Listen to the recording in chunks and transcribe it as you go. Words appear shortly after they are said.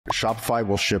Shopify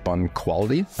will ship on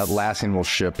quality. Atlassian will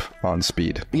ship on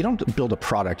speed. You don't build a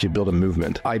product, you build a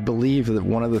movement. I believe that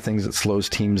one of the things that slows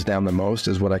teams down the most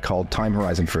is what I call time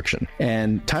horizon friction.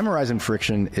 And time horizon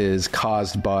friction is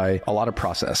caused by a lot of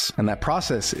process. And that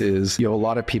process is you have a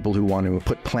lot of people who want to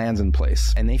put plans in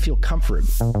place and they feel comfort.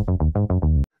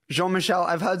 Jean-Michel,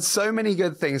 I've heard so many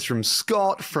good things from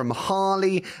Scott, from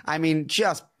Harley. I mean,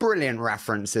 just brilliant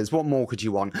references. What more could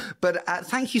you want? But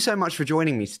thank you so much for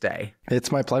joining me today.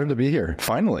 It's my pleasure to be here.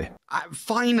 Finally.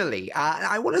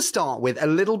 I want to start with a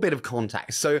little bit of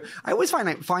context. So I always find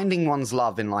that finding one's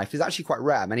love in life is actually quite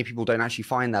rare. Many people don't actually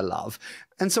find their love.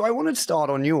 And so I wanted to start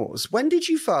on yours. When did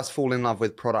you first fall in love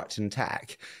with product and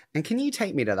tech? And can you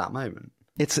take me to that moment?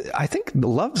 I think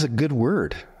love's a good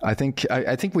word. I think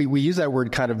we use that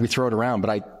word kind of, we throw it around,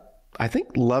 but I think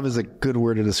love is a good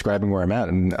word of describing where I'm at.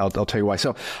 And I'll tell you why.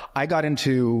 So I got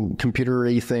into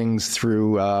computer-y things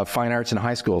through fine arts in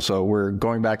high school. So we're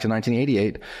going back to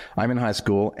 1988. I'm in high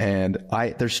school and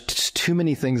there's just too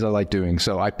many things I like doing.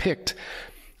 So I picked,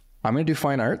 I'm going to do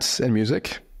fine arts and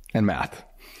music and math.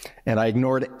 And I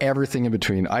ignored everything in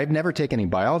between. I've never taken any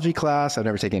biology class. I've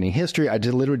never taken any history. I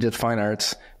literally did fine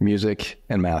arts, music,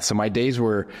 and math. So my days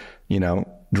were,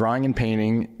 drawing and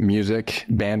painting, music,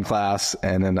 band class,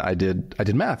 and then I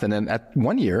did math. And then at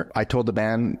 1 year, I told the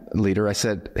band leader, I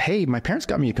said, hey, my parents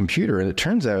got me a computer, and it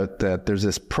turns out that there's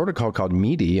this protocol called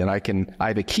MIDI, and I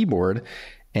have a keyboard,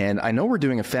 and I know we're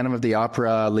doing a Phantom of the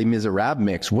Opera, Les Miserables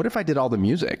mix. What if I did all the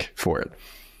music for it?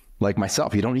 Like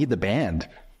myself, you don't need the band.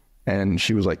 And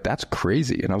she was like, that's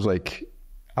crazy. And I was like,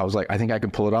 I think I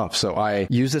can pull it off. So I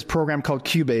used this program called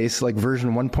Cubase, like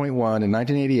version 1.1 in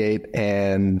 1988.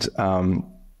 And,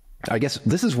 I guess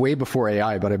this is way before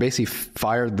AI, but I basically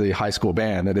fired the high school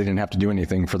band that they didn't have to do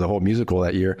anything for the whole musical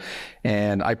that year.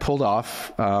 And I pulled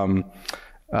off,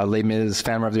 Les Mis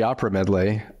Phantom of the Opera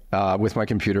medley, with my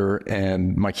computer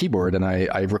and my keyboard. And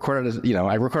I recorded,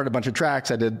 I recorded a bunch of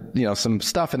tracks. I did, some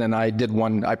stuff. And then I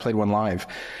played one live.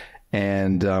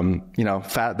 And,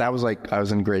 that was like, I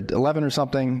was in grade 11 or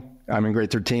something. I'm in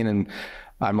grade 13 and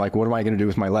I'm like, what am I going to do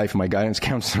with my life? And my guidance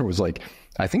counselor was like,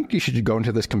 I think you should go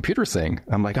into this computer thing.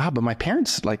 I'm like, but my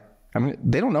parents,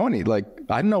 they don't know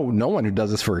I know no one who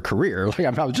does this for a career. I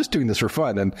was just doing this for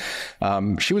fun.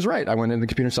 And, she was right. I went into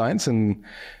computer science and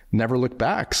never looked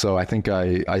back. So I think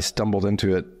I stumbled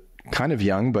into it kind of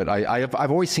young, but I've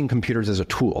always seen computers as a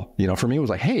tool. For me, it was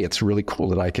like, hey, it's really cool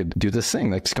that I could do this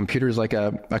thing. Like computers, like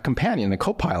a companion, a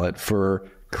co-pilot for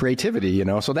creativity,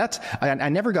 So that's, I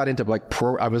never got into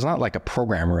I was not like a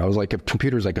programmer. I was like, a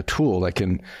computer's like a tool that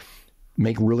can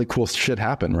make really cool shit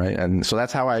happen. Right. And so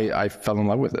that's how I fell in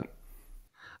love with it.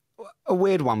 A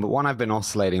weird one, but one I've been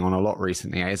oscillating on a lot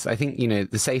recently is I think,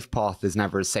 the safe path is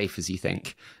never as safe as you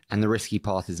think, and the risky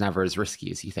path is never as risky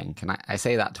as you think. And I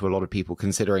say that to a lot of people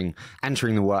considering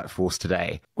entering the workforce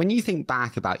today. When you think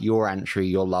back about your entry,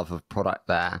 your love of product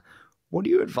there, what do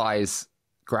you advise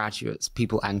graduates,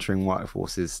 people entering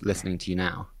workforces listening to you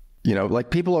now?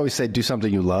 People always say, do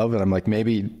something you love. And I'm like,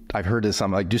 maybe I've heard this,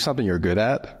 I'm like, do something you're good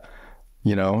at,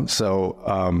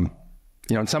 so,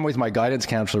 in some ways, my guidance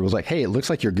counselor was like, hey, it looks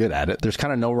like you're good at it. There's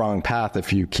kind of no wrong path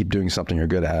if you keep doing something you're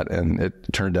good at. And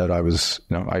it turned out I was,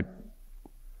 I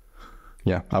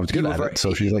was good at it.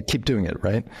 So she's like, keep doing it,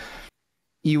 right?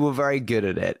 You were very good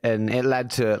at it. And it led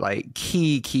to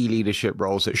key leadership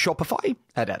roles at Shopify,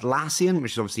 at Atlassian,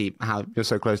 which is obviously how you're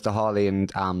so close to Harley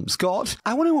and Scott.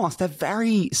 I want to ask, they're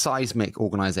very seismic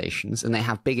organizations and they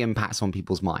have big impacts on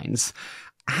people's minds.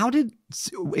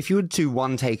 If you were to do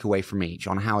one takeaway from each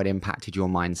on how it impacted your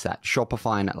mindset,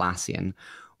 Shopify and Atlassian,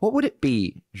 what would it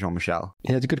be, Jean-Michel?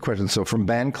 Yeah, it's a good question. So from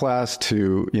band class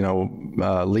to,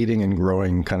 leading and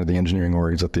growing kind of the engineering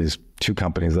orgs at these two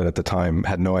companies that at the time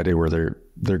had no idea where they're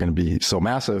going to be so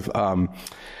massive.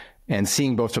 And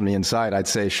seeing both from the inside, I'd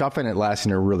say Shopify and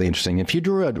Atlassian are really interesting. If you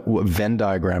drew a Venn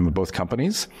diagram of both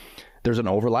companies, there's an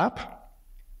overlap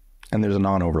and there's a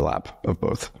non-overlap of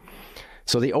both.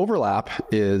 So the overlap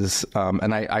is,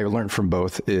 and I learned from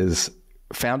both, is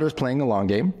founders playing the long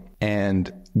game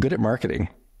and good at marketing.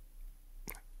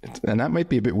 And that might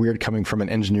be a bit weird coming from an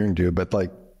engineering dude, but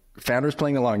founders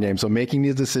playing the long game. So making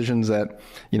these decisions that,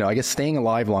 I guess staying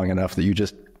alive long enough that you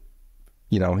just,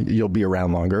 you'll be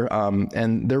around longer.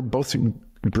 And they're both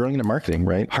brilliant at marketing,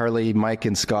 right? Harley, Mike,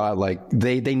 and Scott,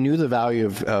 they knew the value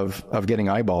of getting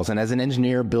eyeballs. And as an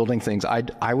engineer building things,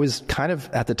 I was kind of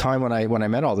at the time when I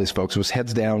met all these folks was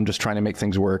heads down, just trying to make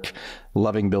things work,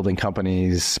 loving building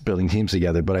companies, building teams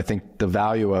together. But I think the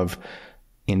value of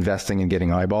investing in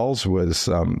getting eyeballs was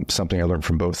something I learned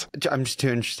from both. I'm just too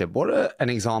interested. What an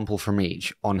example from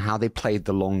each on how they played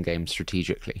the long game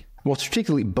strategically? Well,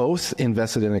 strategically, both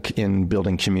invested in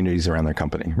building communities around their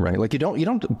company, right? Like you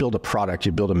don't build a product,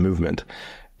 you build a movement.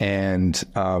 And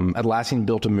Atlassian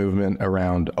built a movement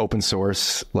around open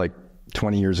source like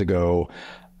 20 years ago,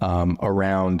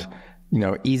 around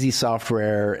easy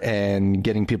software and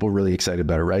getting people really excited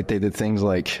about it, right? They did things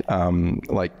like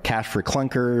cash for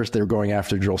clunkers. They were going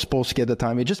after Joel Spolsky at the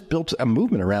time. It just built a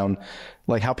movement around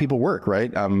like how people work,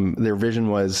 right? Their vision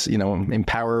was,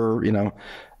 empower,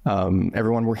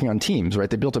 everyone working on teams, right?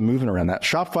 They built a movement around that.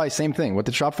 Shopify, same thing. What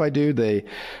did Shopify do? They,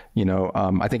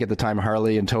 I think at the time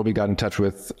Harley and Toby got in touch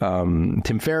with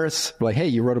Tim Ferriss, like, hey,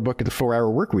 you wrote a book at the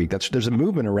 4-Hour Work Week. There's a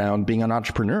movement around being an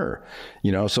entrepreneur,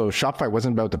 so Shopify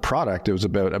wasn't about the product. It was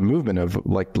about a movement of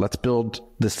like, let's build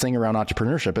this thing around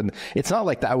entrepreneurship. And it's not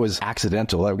like that was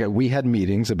accidental. We had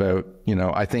meetings about,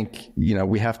 I think,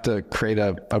 we have to create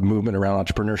a movement around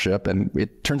entrepreneurship. And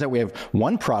it turns out we have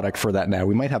one product for that now.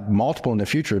 We might have multiple in the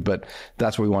future, but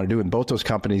that's what we want to do. And both those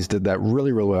companies did that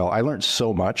really, really well. I learned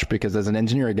so much because as an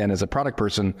engineer, again, as a product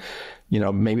person,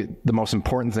 maybe the most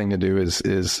important thing to do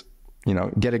is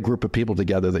get a group of people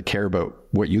together that care about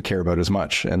what you care about as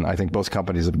much. And I think both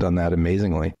companies have done that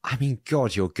amazingly. I mean,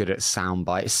 God, you're good at sound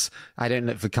bites. I don't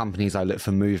look for companies, I look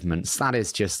for movements. That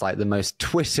is just like the most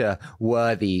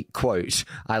Twitter-worthy quote.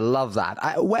 I love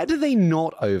that. Where do they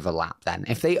not overlap then?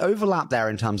 If they overlap there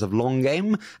in terms of long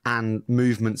game and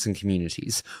movements and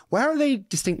communities, where are they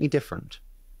distinctly different?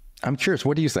 I'm curious.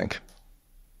 What do you think?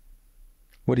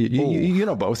 What do you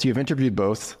know both? You've interviewed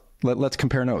both. Let's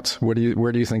compare notes. Where do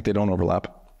you think they don't overlap?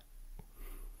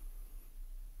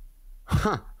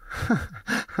 Huh.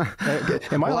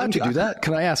 Am I allowed to do that?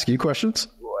 Can I ask you questions?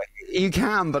 You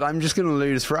can, but I'm just going to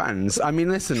lose friends. I mean,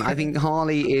 listen, I think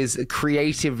Harley is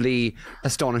creatively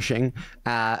astonishing,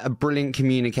 a brilliant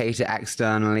communicator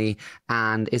externally,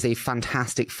 and is a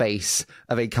fantastic face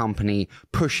of a company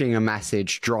pushing a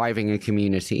message, driving a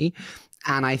community.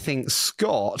 And I think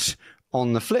Scott,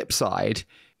 on the flip side,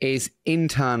 is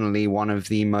internally one of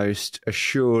the most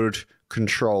assured,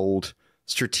 controlled,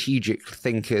 strategic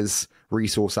thinkers,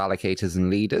 resource allocators, and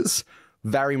leaders,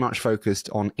 very much focused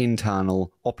on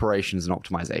internal operations and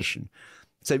optimization.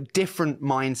 So different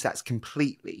mindsets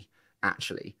completely,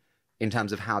 actually, in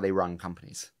terms of how they run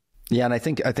companies. Yeah, and I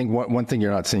think one thing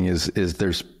you're not seeing is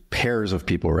there's pairs of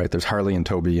people, right? There's Harley and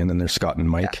Toby, and then there's Scott and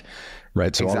Mike,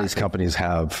 right? So all these companies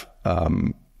have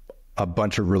a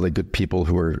bunch of really good people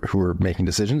who are making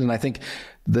decisions. And I think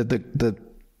the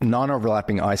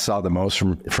non-overlapping I saw the most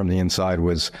from the inside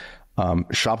was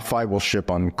Shopify will ship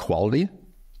on quality.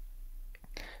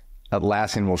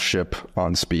 Atlassian will ship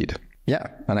on speed. Yeah.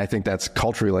 And I think that's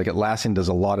culturally, like Atlassian does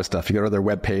a lot of stuff. You go to their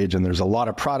webpage and there's a lot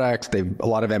of products. They've a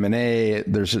lot of M&A.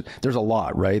 There's a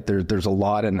lot, right? There's a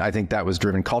lot. And I think that was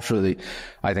driven culturally.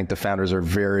 I think the founders are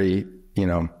very,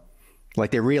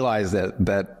 like they realize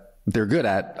that they're good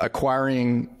at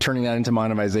acquiring, turning that into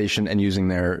monetization and using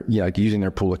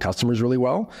their pool of customers really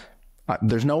well.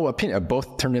 There's no opinion.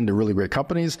 Both turned into really great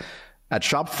companies. At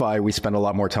Shopify, we spend a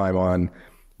lot more time on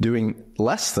doing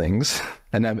less things.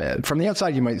 And then from the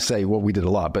outside, you might say, well, we did a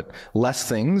lot, but less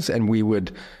things. And we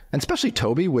would, and especially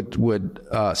Toby would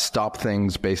stop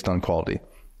things based on quality,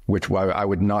 which I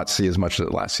would not see as much as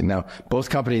Atlassian. Now, both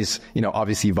companies,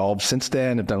 obviously evolved since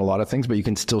then, have done a lot of things, but you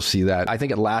can still see that. I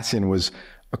think Atlassian was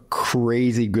a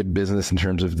crazy good business in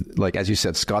terms of, like, as you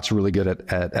said, Scott's really good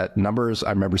at numbers. I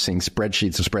remember seeing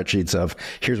spreadsheets of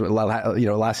here's what,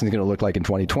 Atlassian's going to look like in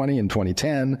 2020 and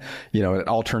 2010. It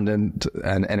all turned into,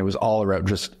 and it was all around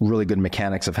just really good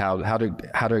mechanics of how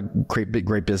to create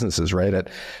great businesses, right?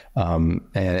 And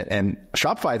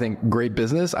Shopify, I think great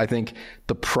business. I think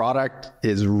the product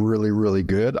is really, really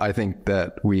good. I think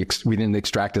that we didn't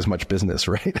extract as much business,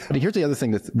 right? But here's the other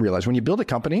thing to realize: when you build a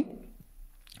company,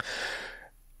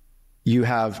 you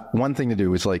have one thing to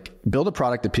do is like build a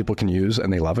product that people can use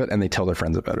and they love it and they tell their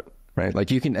friends about it, right? Like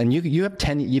you have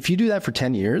 10, if you do that for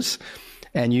 10 years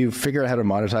and you figure out how to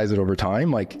monetize it over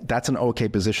time, like that's an okay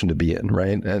position to be in,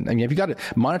 right? And I mean, if you got to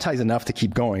monetize enough to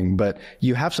keep going, but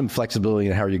you have some flexibility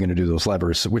in how you're going to do those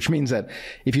levers, which means that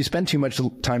if you spend too much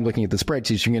time looking at the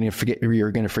spreadsheets,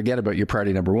 you're going to forget about your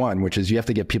priority number one, which is you have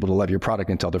to get people to love your product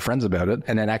and tell their friends about it,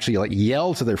 and then actually like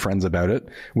yell to their friends about it,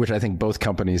 which I think both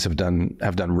companies have done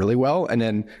really well. And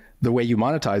then the way you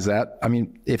monetize that, I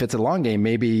mean, if it's a long game,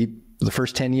 maybe the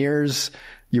first 10 years,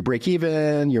 you break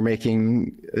even, you're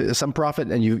making some profit,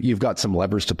 and you've got some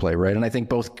levers to play, right? And I think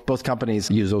both companies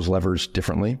use those levers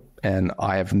differently. And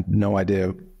I have no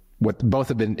idea what both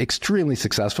have been extremely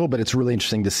successful, but it's really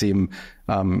interesting to see them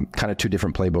kind of two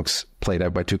different playbooks played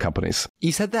out by two companies.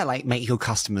 You said that like make your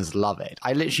customers love it.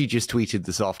 I literally just tweeted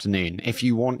this afternoon. If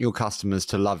you want your customers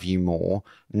to love you more,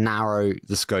 narrow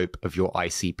the scope of your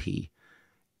ICP.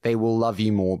 They will love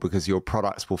you more because your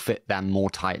products will fit them more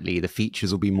tightly. The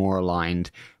features will be more aligned,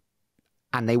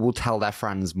 and they will tell their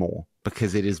friends more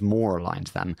because it is more aligned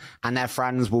to them, and their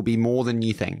friends will be more than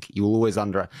you think. You will always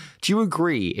Do you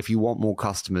agree, if you want more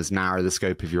customers, narrow the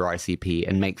scope of your ICP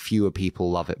and make fewer people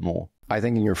love it more? I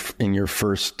think in your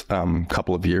first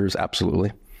couple of years,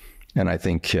 absolutely. And I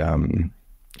think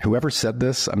whoever said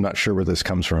this, I'm not sure where this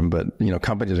comes from, but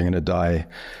companies are going to die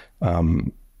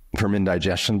from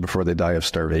indigestion before they die of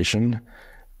starvation,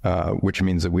 which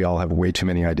means that we all have way too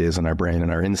many ideas in our brain,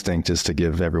 and our instinct is to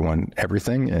give everyone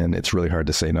everything, and it's really hard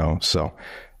to say no. So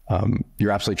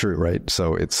you're absolutely true, right?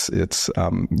 So it's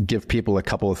give people a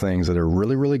couple of things that are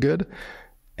really, really good,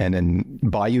 and then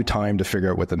buy you time to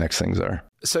figure out what the next things are.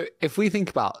 So if we think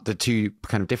about the two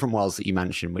kind of different worlds that you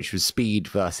mentioned, which was speed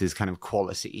versus kind of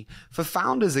quality, for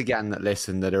founders, again, that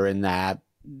listen, that are in their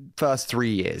first 3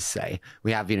 years, say,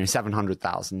 we have,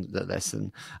 700,000 that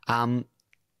listen.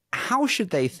 How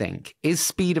should they think? Is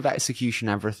speed of execution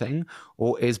everything,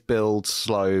 or is build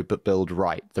slow but build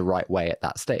right the right way at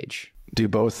that stage? Do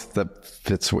both. That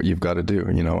fits what you've got to do,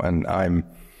 and I'm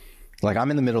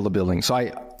in the middle of the building. So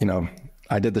I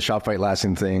did the Shopify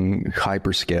Atlassian thing,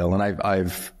 hyperscale, and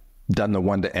I've done the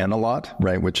 1 to N a lot,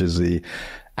 right? Which is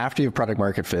after you have product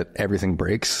market fit, everything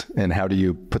breaks. And how do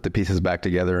you put the pieces back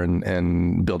together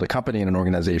and build a company and an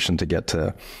organization to get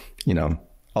to,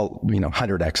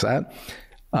 100x that?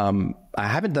 I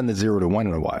haven't done the 0 to 1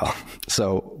 in a while.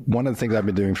 So one of the things I've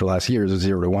been doing for the last year is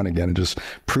 0 to 1 again, and just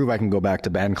prove I can go back to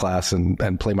band class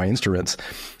and play my instruments.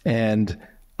 And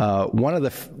I'm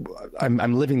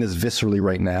living this viscerally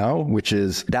right now, which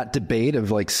is that debate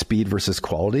of like speed versus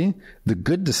quality. The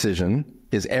good decision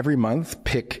is every month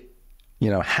pick,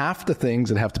 half the things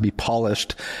that have to be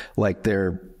polished like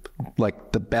they're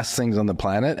like the best things on the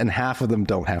planet, and half of them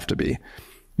don't have to be.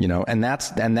 And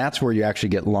that's where you actually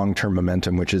get long-term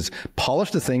momentum, which is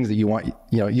polish the things that you want.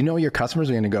 Your customers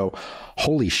are going to go,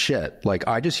 holy shit, like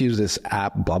I just use this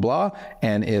app, blah, blah,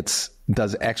 and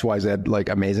does X, Y, Z like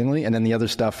amazingly. And then the other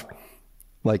stuff,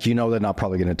 like, they're not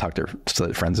probably going to talk to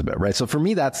their friends about, right? So for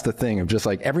me, that's the thing of just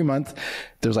like every month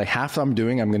there's like half I'm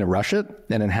doing, I'm going to rush it,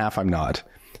 and then half I'm not.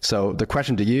 So the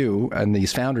question to you and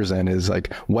these founders then is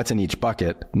like, what's in each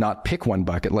bucket? Not pick one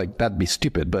bucket, like that'd be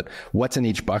stupid, but what's in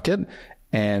each bucket?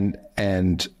 And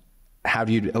how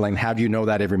do you know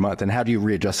that every month, and how do you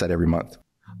readjust that every month?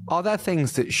 Are there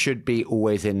things that should be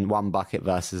always in one bucket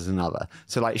versus another?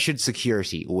 So like, should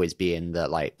security always be in the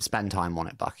like spend time on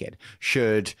it bucket?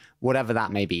 Should whatever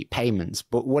that may be, payments,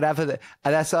 but whatever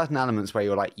are there certain elements where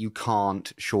you're like, you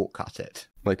can't shortcut it?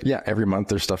 Like, yeah, every month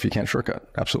there's stuff you can't shortcut.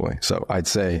 Absolutely. So I'd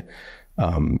say,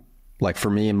 like for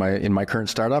me in my current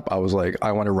startup, I was like,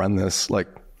 I want to run this like,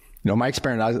 my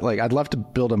experiment, I'd love to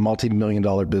build a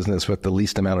multi-million-dollar business with the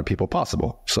least amount of people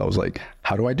possible. So I was like,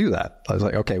 how do I do that? I was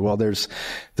like, okay, well, there's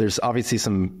obviously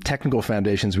some technical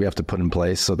foundations we have to put in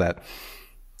place so that,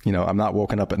 I'm not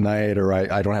woken up at night, or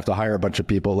I don't have to hire a bunch of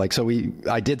people. Like, so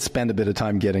I did spend a bit of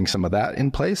time getting some of that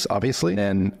in place, obviously.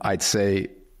 And I'd say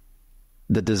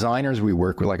the designers we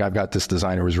work with, like I've got this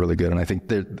designer who's really good. And I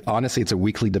think honestly, it's a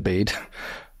weekly debate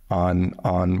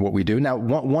on what we do. Now,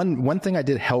 one thing I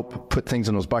did help put things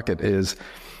in those buckets is,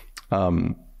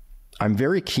 I'm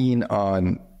very keen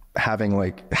on having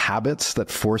like habits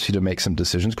that force you to make some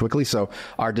decisions quickly. So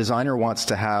our designer wants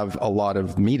to have a lot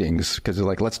of meetings because they're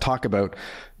like, let's talk about,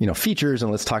 features,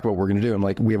 and let's talk about what we're going to do. I'm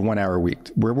like, we have 1 hour a week.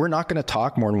 We're not going to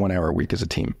talk more than 1 hour a week as a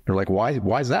team. They're like, why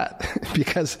is that?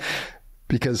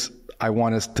 because I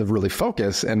want us to really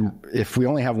focus. And if we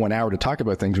only have 1 hour to talk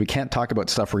about things, we can't talk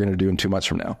about stuff we're going to do in 2 months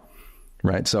from now.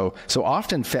 Right. So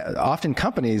often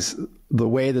companies, the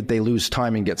way that they lose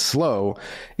time and get slow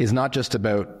is not just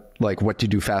about like what to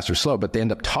do fast or slow, but they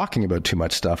end up talking about too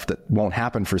much stuff that won't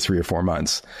happen for 3 or 4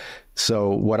 months. So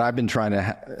what I've been trying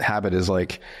to have it is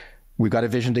like, we've got a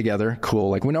vision together.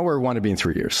 Cool. Like we know where we want to be in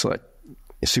 3 years. So like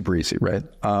it's super easy. Right.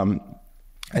 And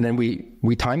then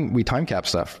we time cap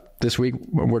stuff. This week,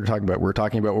 we're talking about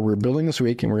what we're building this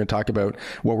week, and we're going to talk about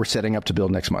what we're setting up to build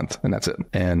next month. And that's it.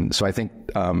 And so I think,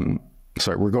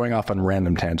 sorry, we're going off on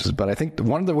random tangents, but I think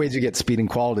one of the ways you get speed and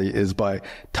quality is by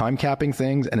time capping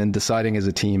things and then deciding as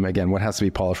a team, again, what has to be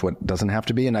polished, what doesn't have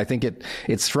to be. And I think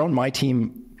it's thrown my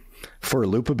team for a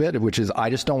loop a bit, which is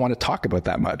I just don't want to talk about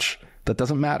that much. That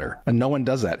doesn't matter. And no one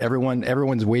does that.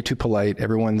 Everyone's way too polite.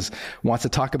 Everyone's wants to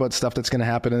talk about stuff that's going to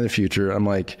happen in the future. I'm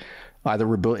like,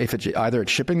 either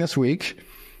it's shipping this week,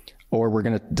 or we're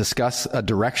going to discuss a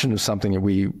direction of something that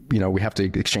we have to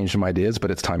exchange some ideas,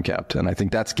 but it's time capped. And I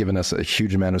think that's given us a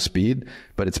huge amount of speed,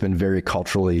 but it's been very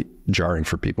culturally jarring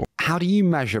for people. How do you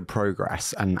measure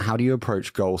progress, and how do you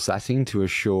approach goal setting to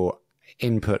assure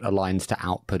input aligns to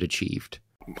output achieved?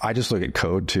 I just look at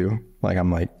code too. Like,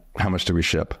 I'm like, how much do we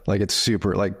ship? Like, it's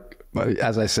super, like,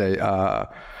 as I say,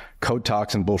 code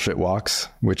talks and bullshit walks,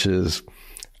 which is,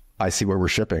 I see what we're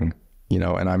shipping,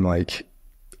 and I'm like,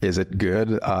 is it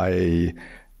good? You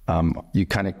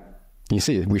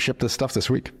see, we shipped this stuff this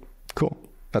week. Cool.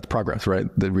 That's progress, right?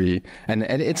 And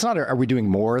it's not, are we doing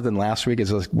more than last week?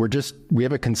 It's like, we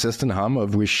have a consistent hum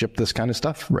of we ship this kind of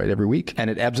stuff, right? Every week, and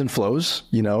it ebbs and flows,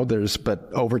 but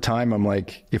over time, I'm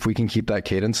like, if we can keep that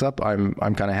cadence up, I'm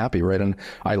kind of happy, right? And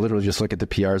I literally just look at the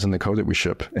PRs and the code that we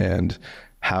ship and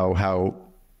how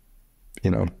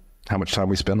much time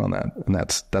we spend on that. And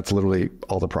that's literally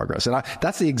all the progress. And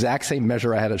that's the exact same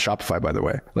measure I had at Shopify, by the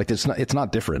way. Like, it's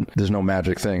not different. There's no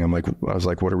magic thing. I was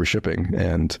like, what are we shipping?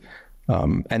 And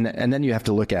then you have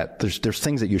to look at, there's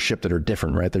things that you ship that are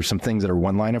different, right? There's some things that are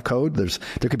one line of code.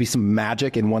 There could be some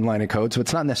magic in one line of code. So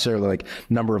it's not necessarily like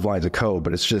number of lines of code,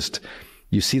 but it's just,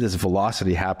 you see this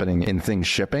velocity happening in things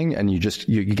shipping, and you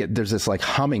get, there's this like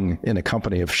humming in a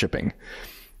company of shipping.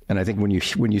 And I think when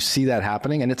you see that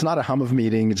happening, and it's not a hum of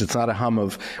meetings, it's not a hum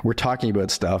of we're talking about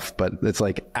stuff, but it's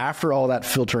like after all that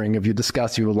filtering of you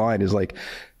discuss, you align, is like,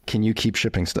 can you keep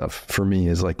shipping stuff? For me,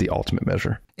 is like the ultimate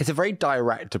measure. It's a very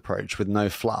direct approach with no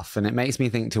fluff. And it makes me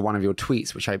think to one of your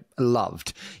tweets, which I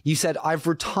loved. You said, I've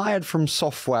retired from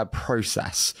software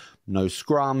process. No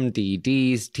Scrum,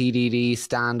 DDs, TDD,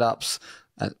 stand-ups,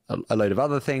 a load of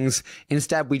other things.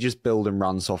 Instead, we just build and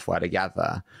run software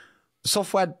together.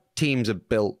 Software teams are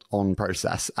built on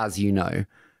process, as you know.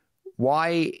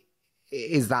 Why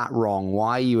is that wrong?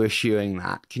 Why are you eschewing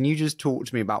that? Can you just talk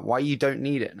to me about why you don't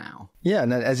need it now? Yeah,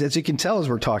 and as you can tell as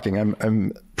we're talking,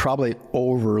 I'm probably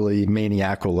overly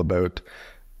maniacal about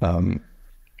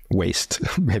waste,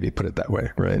 maybe put it that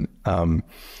way, right?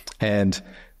 And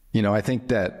I think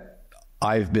that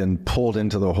I've been pulled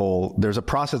into the whole, there's a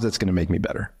process that's going to make me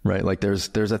better, right? Like there's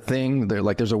a thing there,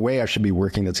 like there's a way I should be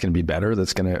working that's going to be better,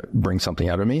 that's going to bring something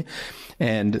out of me.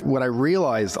 And what I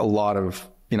realized a lot of,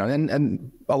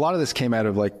 and a lot of this came out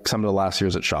of like some of the last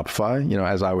years at Shopify,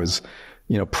 as I was,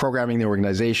 programming the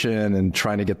organization and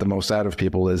trying to get the most out of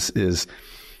people is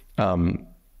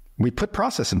we put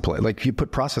process in place. Like you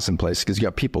put process in place because you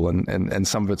got people and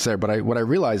some of it's there. But what I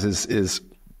realized is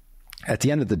at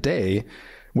the end of the day,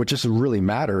 what just really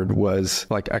mattered was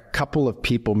like a couple of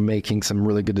people making some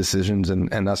really good decisions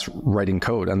and us writing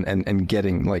code and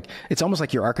getting like, it's almost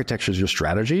like your architecture is your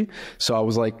strategy. So I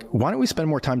was like, why don't we spend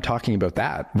more time talking about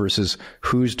that versus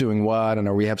who's doing what? And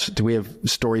do we have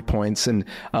story points? And,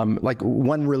 like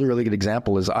one really, really good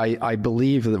example is I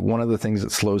believe that one of the things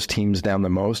that slows teams down the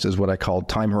most is what I call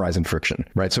time horizon friction,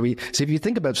 right? So if you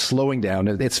think about slowing down,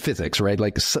 it's physics, right?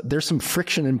 Like there's some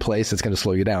friction in place that's going to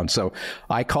slow you down. So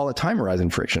I call it time horizon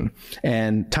friction.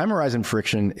 And time horizon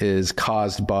friction is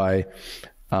caused by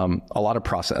a lot of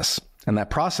process. And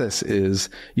that process is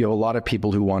you have a lot of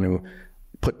people who want to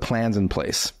put plans in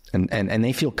place and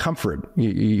they feel comfort.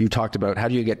 You talked about how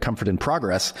do you get comfort in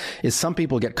progress, is some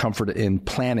people get comfort in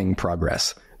planning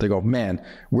progress. They go, man,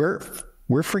 we're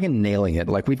freaking nailing it.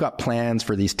 Like we've got plans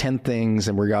for these 10 things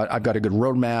and I've got a good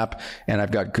roadmap and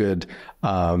I've got good,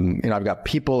 I've got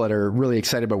people that are really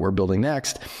excited about what we're building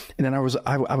next. And then I was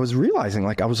realizing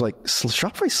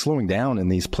Shopify's slowing down in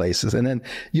these places. And then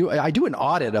I do an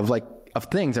audit of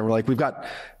things and we're like, we've got,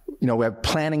 we have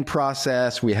planning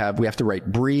process. We have to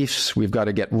write briefs. We've got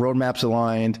to get roadmaps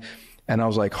aligned. And I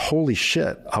was like, holy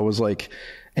shit. I was like,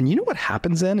 and you know what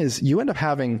happens then is you end up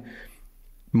having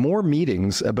more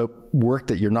meetings about work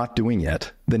that you're not doing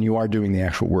yet than you are doing the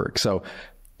actual work. So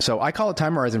I call it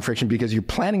time horizon friction because you're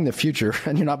planning the future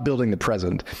and you're not building the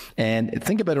present. And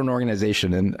think about an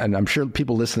organization, and I'm sure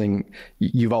people listening,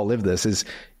 you've all lived this, is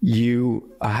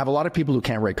you have a lot of people who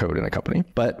can't write code in a company,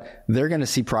 but they're going to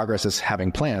see progress as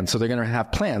having plans. So they're going to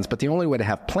have plans, but the only way to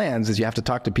have plans is you have to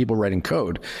talk to people writing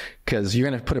code, because you're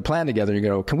going to put a plan together and you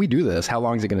go, can we do this? How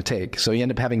long is it going to take? So you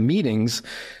end up having meetings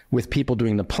with people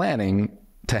doing the planning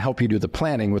to help you do the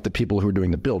planning with the people who are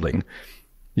doing the building.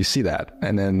 You see that.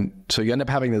 And then, so you end up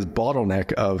having this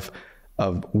bottleneck of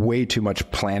way too much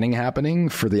planning happening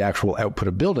for the actual output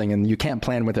of building, and you can't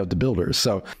plan without the builders.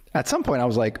 So at some point I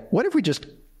was like, what if we just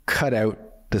cut out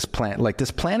this plan? Like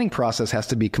this planning process has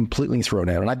to be completely thrown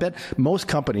out. And I bet most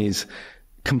companies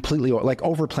completely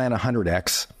overplan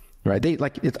 100x, right?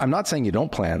 I'm not saying you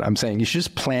don't plan. I'm saying you should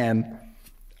just plan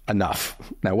enough.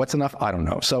 Now, what's enough? I don't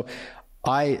know. So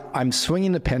I'm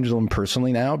swinging the pendulum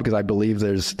personally now because I believe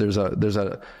there's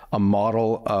a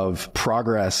model of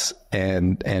progress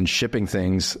and shipping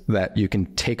things that you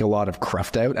can take a lot of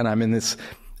cruft out. And I'm in this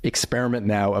experiment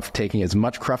now of taking as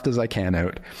much cruft as I can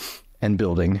out and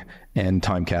building and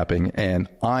time capping. And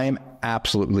I'm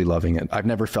absolutely loving it. I've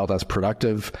never felt as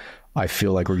productive. I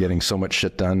feel like we're getting so much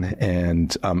shit done.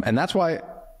 And that's why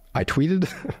I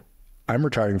tweeted, I'm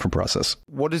retiring from process.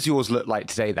 What does yours look like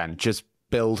today then? Just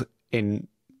build in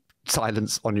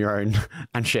silence on your own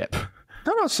and ship?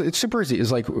 No, it's super easy.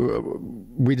 It's like,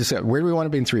 we just said, where do we want to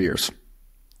be in 3 years?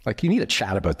 Like, you need to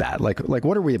chat about that. Like,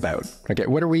 what are we about? Okay.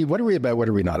 What are we about? What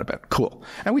are we not about? Cool.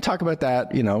 And we talk about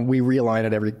that, we realign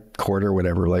it every quarter or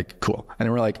whatever, like, cool. And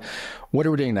then we're like, what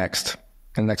are we doing next?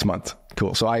 And next month?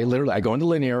 Cool. So I go into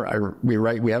Linear, we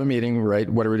have a meeting, we write,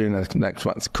 what are we doing next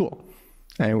month? Cool.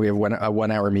 And we have a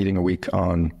 1 hour meeting a week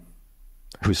on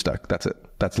who's stuck. That's it.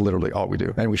 That's literally all we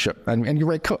do. And we ship. And you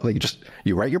write code. Like,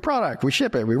 you write your product. We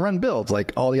ship it. We run builds.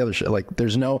 Like, all the other shit. Like,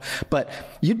 but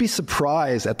you'd be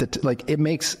surprised at it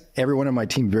makes everyone on my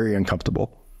team very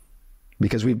uncomfortable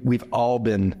because we've all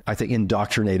been, I think,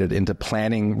 indoctrinated into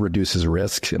planning reduces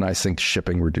risk. And I think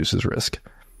shipping reduces risk.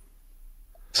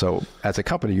 So as a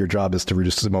company, your job is to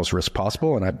reduce the most risk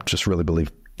possible. And I just really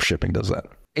believe shipping does that.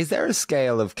 Is there a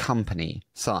scale of company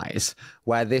size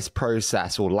where this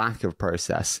process or lack of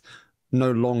process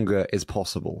no longer is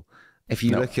possible? If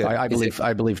you look at,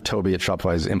 I believe Toby at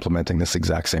Shopify is implementing this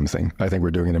exact same thing. I think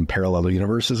we're doing it in parallel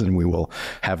universes, and we will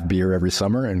have beer every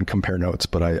summer and compare notes.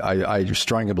 But I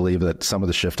strongly believe that some of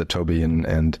the shift that Toby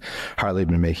and Harley have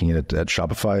been making it at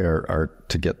Shopify are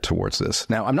to get towards this.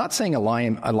 Now, I'm not saying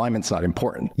alignment's not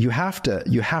important. You have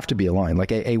to be aligned.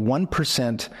 Like a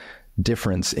 1%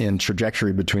 difference in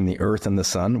trajectory between the Earth and the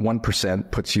sun,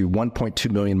 1% puts you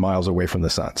 1.2 million miles away from the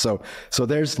sun. So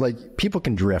there's like, people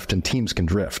can drift and teams can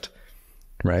drift,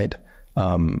 right?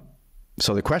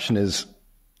 So the question is,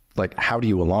 like, how do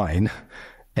you align?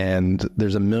 And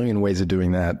there's a million ways of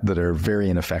doing that are very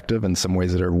ineffective, and some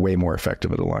ways that are way more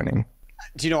effective at aligning.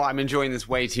 Do you know what? I'm enjoying this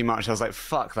way too much. I was like,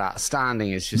 fuck that.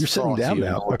 Standing is just... You're sitting down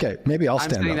now. Okay, maybe I'll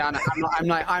stand up.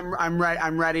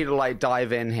 I'm ready to like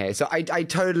dive in here. So I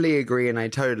totally agree, and I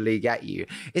totally get you.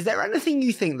 Is there anything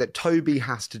you think that Toby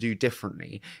has to do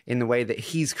differently in the way that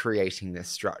he's creating this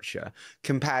structure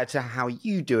compared to how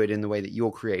you do it in the way that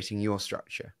you're creating your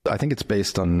structure? I think it's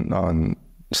based on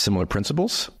similar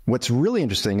principles. What's really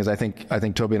interesting is I think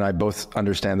Toby and I both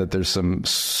understand that there's some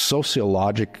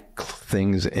sociologic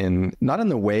things not in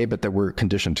the way, but that we're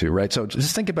conditioned to, right? So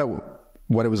just think about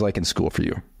what it was like in school for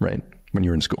you, right? When you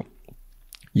were in school,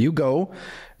 you're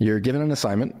given an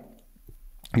assignment,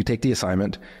 you take the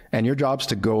assignment, and your job's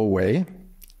to go away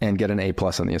and get an A+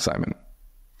 on the assignment.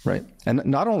 Right. And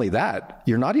not only that,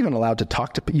 you're not even allowed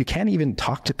to you can't even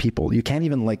talk to people. You can't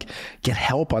even like get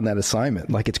help on that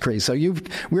assignment. Like, it's crazy. So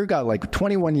we've got like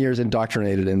 21 years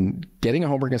indoctrinated in getting a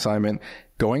homework assignment,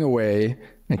 going away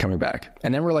and coming back.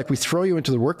 And then we throw you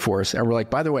into the workforce and we're like,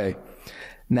 by the way,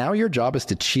 now your job is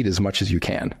to cheat as much as you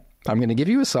can. I'm going to give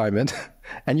you an assignment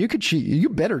and you could cheat. You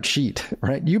better cheat,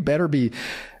 right? You better be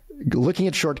looking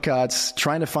at shortcuts,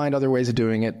 trying to find other ways of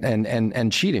doing it,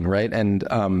 and cheating, right? And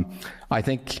I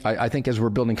think as we're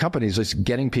building companies, just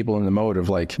getting people in the mode of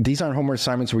like, these aren't homework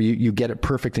assignments where you get it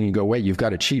perfect and you go away. You've got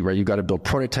to cheat, right? You've got to build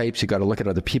prototypes. You've got to look at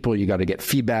other people. You got to get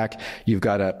feedback. You've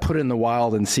got to put it in the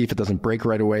wild and see if it doesn't break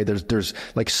right away. There's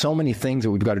like so many things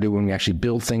that we've got to do when we actually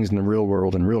build things in the real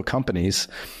world and real companies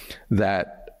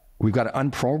that we've got to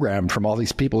unprogram from all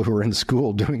these people who are in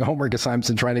school doing homework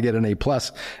assignments and trying to get an A+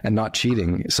 and not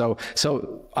cheating. So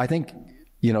I think,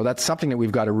 that's something that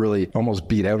we've got to really almost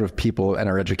beat out of people and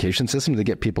our education system to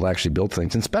get people to actually build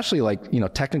things. And especially like,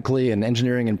 technically and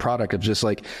engineering and product of just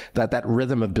like that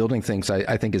rhythm of building things,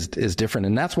 I think is different.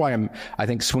 And that's why I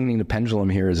think swinging the pendulum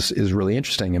here is really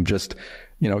interesting. And just,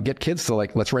 get kids to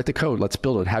like, let's write the code, let's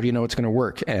build it. How do you know it's going to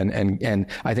work? And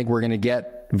I think we're going to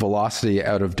get velocity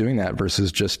out of doing that versus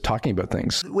just talking about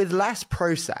things. With less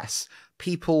process,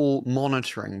 people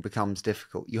monitoring becomes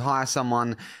difficult. You hire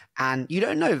someone and you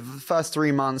don't know, the first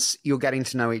 3 months you're getting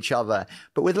to know each other.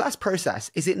 But with less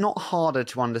process, is it not harder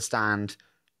to understand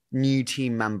new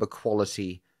team member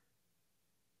quality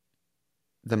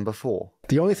than before?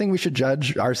 The only thing we should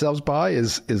judge ourselves by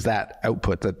is that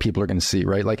output that people are going to see,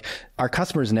 right? Like, our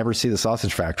customers never see the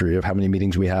sausage factory of how many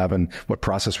meetings we have and what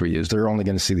process we use. They're only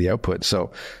going to see the output.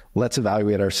 So let's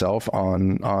evaluate ourselves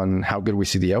on how good we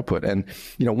see the output. And,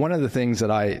 one of the things that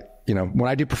when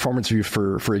I do performance review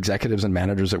for executives and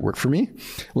managers that work for me,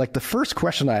 like, the first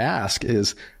question I ask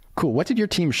is, cool, what did your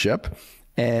team ship?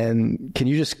 And can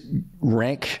you just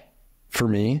rank for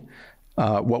me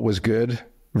what was good,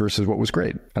 versus what was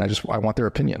great. And I want their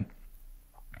opinion.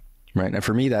 Right. And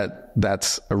for me,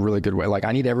 that's a really good way. Like,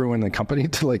 I need everyone in the company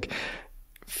to like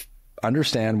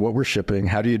understand what we're shipping.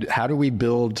 How do we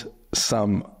build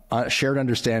some shared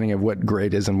understanding of what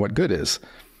great is and what good is?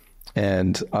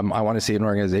 And I want to see an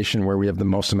organization where we have the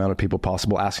most amount of people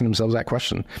possible asking themselves that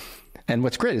question. And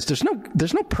what's great is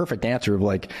there's no perfect answer of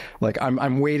like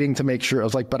I'm waiting to make sure. I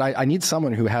was like, but I need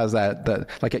someone who has that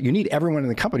like, you need everyone in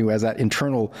the company who has that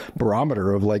internal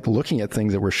barometer of like looking at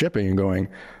things that we're shipping and going,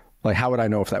 like, how would I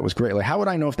know if that was great? Like, how would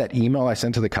I know if that email I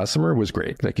sent to the customer was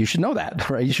great? Like, you should know that,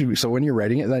 right? So when you're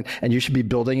writing it, and you should be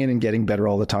building it and getting better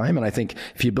all the time. And I think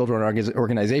if you build an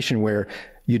organization where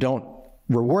you don't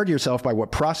reward yourself by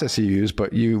what process you use,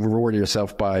 but you reward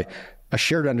yourself by a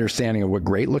shared understanding of what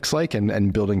great looks like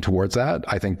and building towards that,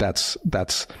 I think that's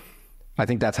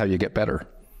how you get better.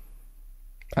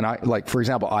 And for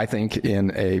example, I think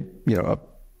in a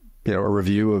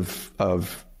review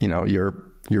of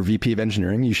your VP of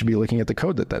engineering, you should be looking at the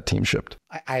code that team shipped.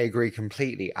 I agree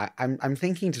completely. I'm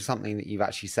thinking to something that you've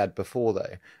actually said before,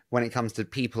 though, when it comes to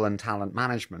people and talent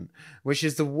management, which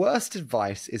is the worst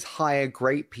advice is hire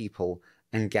great people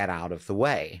and get out of the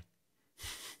way.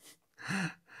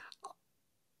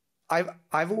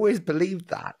 I've always believed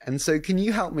that. And so can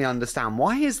you help me understand,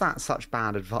 why is that such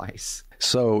bad advice?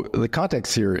 So the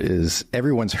context here is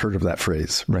everyone's heard of that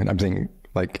phrase, right? I'm thinking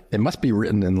like it must be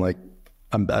written in like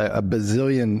a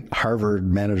bazillion Harvard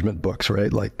management books,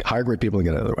 right? Like, hire great people and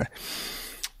get out of their way.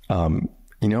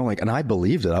 And I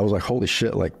believed it. I was like, holy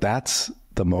shit, like that's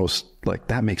the most, like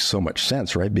that makes so much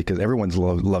sense, right? Because everyone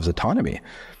loves autonomy.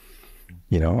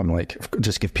 I'm like,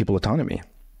 just give people autonomy.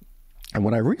 And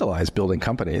what I realized building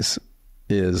companies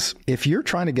is if you're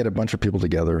trying to get a bunch of people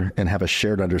together and have a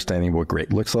shared understanding of what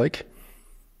great looks like,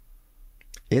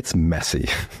 it's messy.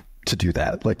 To do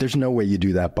that. Like, there's no way you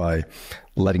do that by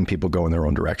letting people go in their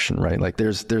own direction, right? Like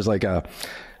there's like I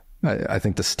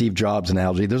think the Steve Jobs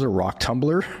analogy, there's a rock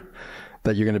tumbler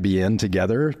that you're going to be in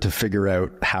together to figure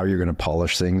out how you're going to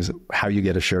polish things, how you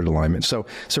get a shared alignment. So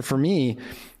for me,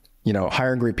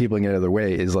 hiring great people and get out of their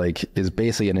way is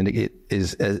basically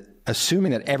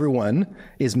assuming that everyone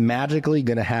is magically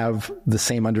going to have the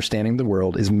same understanding of the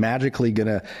world, is magically going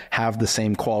to have the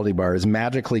same quality bar, is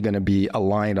magically going to be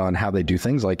aligned on how they do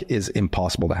things, like, is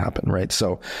impossible to happen, right?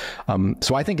 So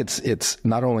I think it's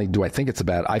not only do I think it's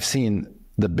bad, I've seen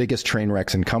the biggest train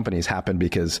wrecks in companies happen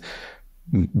because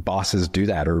bosses do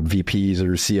that, or VPs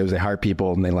or CEOs, they hire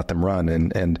people and they let them run.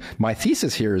 And my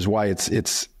thesis here is why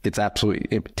it's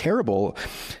absolutely terrible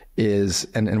is,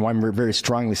 and why I'm very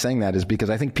strongly saying that is because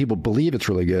I think people believe it's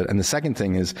really good. And the second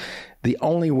thing is the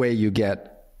only way you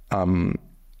get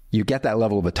that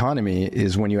level of autonomy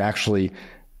is when you actually,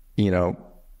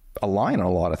 align on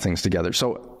a lot of things together.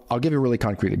 So I'll give you a really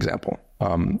concrete example.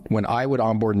 When I would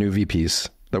onboard new VPs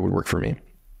that would work for me,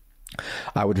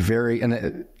 I would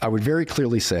very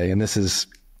clearly say, and this is,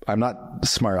 I'm not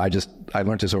smart, I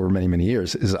learned this over many, many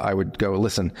years, is I would go,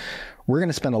 listen, we're going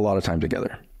to spend a lot of time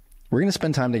together. We're going to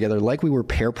spend time together like we were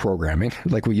pair programming,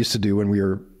 like we used to do when we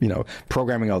were,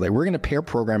 programming all day. We're going to pair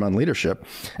program on leadership.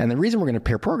 And the reason we're going to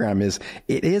pair program is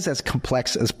it is as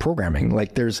complex as programming.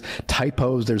 Like, there's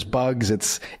typos, there's bugs,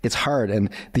 it's hard.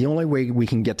 And the only way we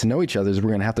can get to know each other is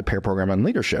we're going to have to pair program on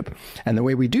leadership. And the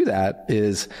way we do that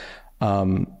is,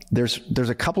 there's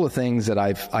a couple of things that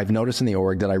I've noticed in the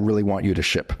org that I really want you to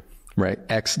ship. Right?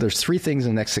 There's 3 things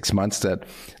in the next 6 months that,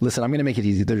 listen, I'm going to make it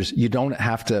easy. You don't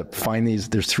have to find these.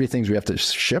 There's 3 things we have to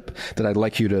ship that I'd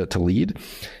like you to lead.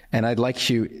 And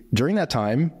during that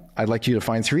time, I'd like you to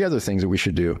find 3 other things that we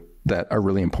should do that are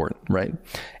really important. Right?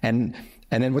 And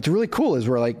then what's really cool is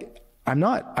we're like, I'm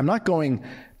not going,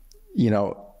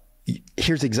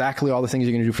 here's exactly all the things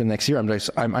you're going to do for the next year.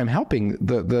 I'm helping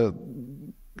the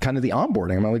kind of the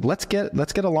onboarding. I'm like, let's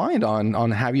get aligned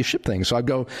on how you ship things. So I'd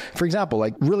go, for example,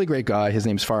 like, really great guy. His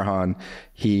name's Farhan.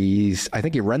 I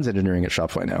think he runs engineering at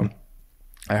Shopify now.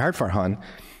 I hired Farhan,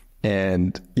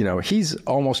 and he's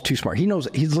almost too smart.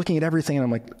 He's looking at everything.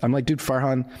 And I'm like, dude,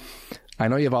 Farhan, I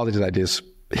know you have all these ideas.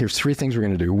 Here's 3 things we're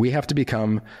going to do. We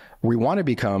want to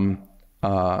become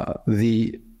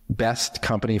the best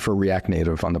company for React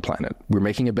Native on the planet. We're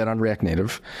making a bet on React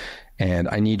Native. And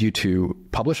I need you to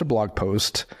publish a blog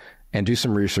post and do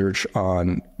some research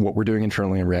on what we're doing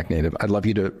internally in React Native. I'd love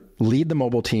you to lead the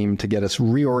mobile team to get us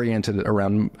reoriented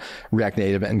around React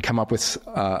Native and come up with,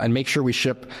 and make sure we're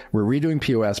redoing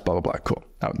POS, blah, blah, blah. Cool.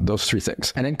 Those 3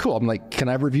 things. And then cool. I'm like, can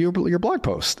I review your blog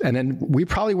post? And then we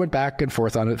probably went back and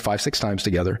forth on it 5-6 times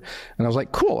together. And I was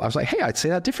like, cool. I was like, hey, I'd say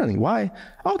that differently. Why?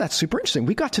 Oh, that's super interesting.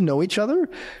 We got to know each other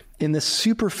in this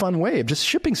super fun way of just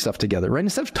shipping stuff together, right?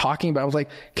 Instead of talking about, I was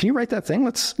like, can you write that thing?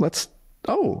 Let's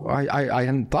oh, I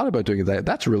hadn't thought about doing that.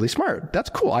 That's really smart. That's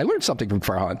cool. I learned something from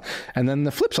Farhan. And then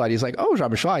the flip side, he's like, oh,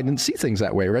 Jean-Michel, I didn't see things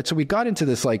that way, right? So we got into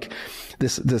this like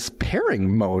this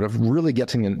pairing mode of really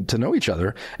getting to know each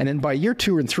other. And then by year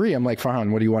 2 and 3, I'm like,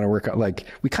 Farhan, what do you want to work on? Like,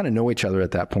 we kind of know each other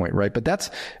at that point, right? But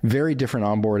that's very different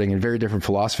onboarding and very different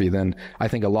philosophy than I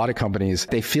think a lot of companies.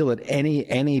 They feel that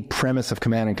any premise of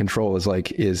command and control is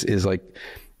like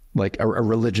a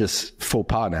religious faux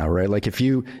pas now, right? Like if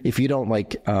you don't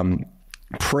like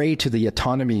pray to the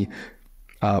autonomy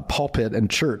pulpit and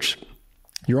church,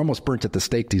 you're almost burnt at the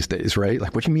stake these days, right?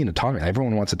 Like, what do you mean autonomy?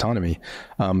 Everyone wants autonomy.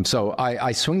 So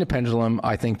I swing the pendulum.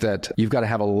 I think that you've got to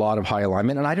have a lot of high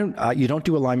alignment, and you don't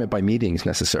do alignment by meetings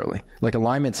necessarily. Like,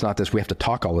 alignment's not this, we have to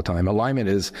talk all the time. Alignment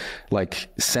is like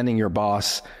sending your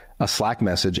boss a Slack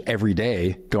message every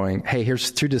day going, hey,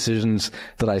 here's 2 decisions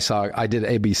that I saw. I did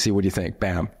ABC. What do you think?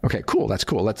 Bam. Okay, cool. That's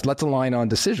cool. Let's align on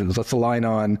decisions. Let's align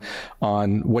on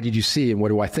what did you see and what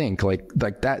do I think? Like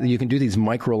that. You can do these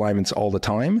micro alignments all the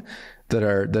time that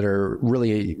are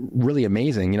really, really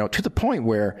amazing, to the point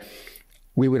where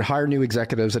we would hire new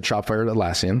executives at Shopify or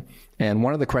Atlassian. And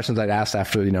one of the questions I'd ask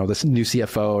after, this new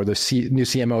CFO or the new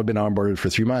CMO had been onboarded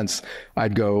for 3 months,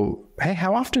 I'd go, hey,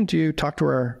 how often do you talk to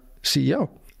our CEO?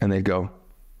 And they'd go,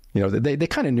 they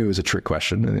kind of knew it was a trick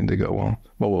question. And then they go,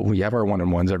 well, we have our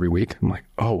one-on-ones every week. I'm like,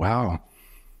 oh, wow,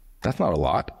 that's not a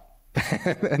lot.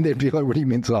 And they'd be like, what do you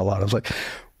mean it's not a lot? I was like,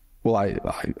 well,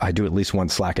 I do at least 1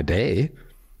 Slack a day.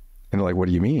 And they're like, what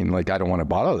do you mean? Like, I don't want to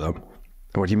bother them.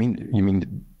 What do you mean? You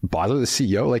mean bother the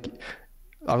CEO? Like,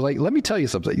 I was like, let me tell you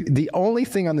something. The only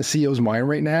thing on the CEO's mind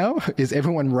right now is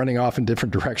everyone running off in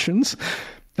different directions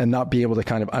and not be able to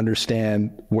kind of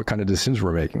understand what kind of decisions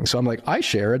we're making. So I'm like, I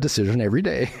share a decision every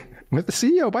day with the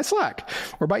CEO by Slack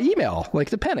or by email, like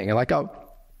depending. And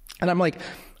I'm like,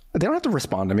 they don't have to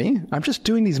respond to me. I'm just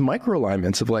doing these micro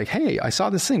alignments of like, hey, I saw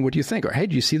this thing. What do you think? Or, hey,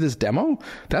 do you see this demo?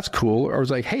 That's cool. Or I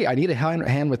was like, hey, I need a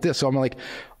hand with this. So I'm like,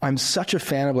 I'm such a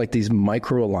fan of like these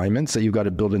micro alignments that you've got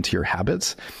to build into your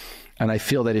habits. And I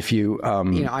feel that if you,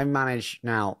 I manage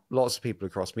now lots of people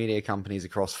across media companies,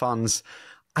 across funds.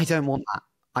 I don't want that.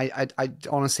 I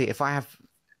honestly, if I have,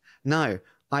 no,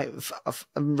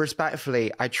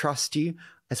 respectfully, I trust you.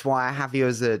 That's why I have you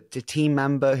as a team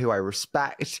member who I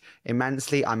respect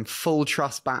immensely. I'm full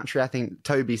trust battery. I think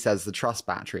Toby says the trust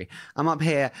battery. I'm up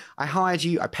here. I hired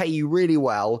you. I pay you really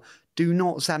well. Do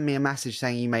not send me a message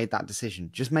saying you made that decision.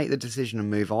 Just make the decision and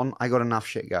move on. I got enough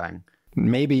shit going.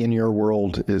 Maybe in your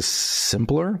world is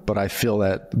simpler, but I feel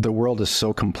that the world is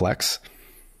so complex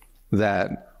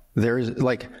that there is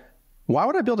like, why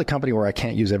would I build a company where I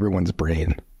can't use everyone's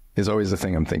brain is always the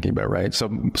thing I'm thinking about, right? So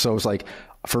it's like,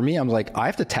 for me, I'm like, I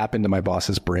have to tap into my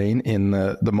boss's brain in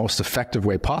the most effective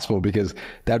way possible, because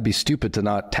that'd be stupid to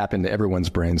not tap into everyone's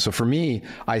brain. So for me,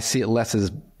 I see it less as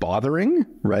bothering,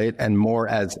 right? And more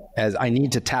as I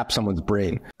need to tap someone's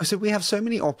brain. So we have so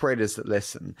many operators that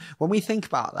listen. When we think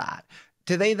about that,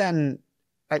 do they then,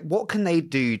 like, what can they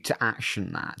do to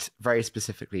action that very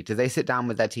specifically? Do they sit down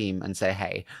with their team and say,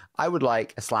 hey, I would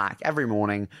like a Slack every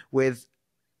morning with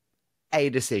a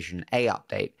decision, a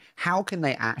update? How can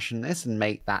they action this and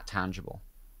make that tangible?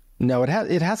 No, it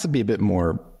has to be a bit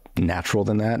more natural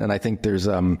than that. And I think there's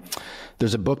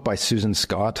a book by Susan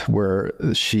Scott where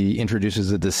she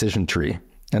introduces a decision tree.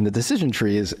 And the decision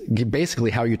tree is basically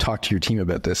how you talk to your team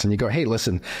about this. And you go, hey,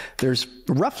 listen, there's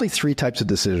roughly 3 types of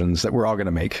decisions that we're all going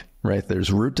to make, right?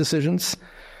 There's root decisions,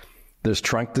 there's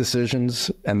trunk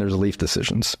decisions, and there's leaf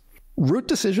decisions. Root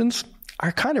decisions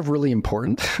are kind of really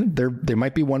important. They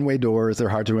might be one-way doors. They're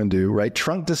hard to undo, right?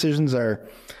 Trunk decisions are,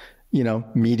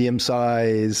 medium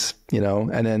size,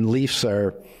 and then leafs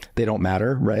they don't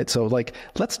matter, right? So like,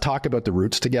 let's talk about the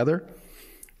roots together.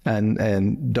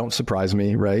 And don't surprise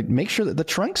me, right? Make sure that the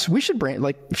trunks, we should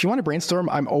if you want to brainstorm,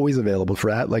 I'm always available for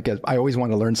that. Like, I always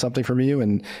want to learn something from you,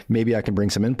 and maybe I can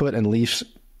bring some input. And leash,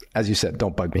 as you said,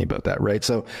 don't bug me about that, right?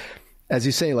 So as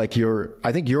you say, like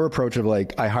I think your approach of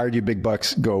like, I hired you, big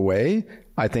bucks, go away,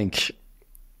 I think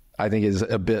is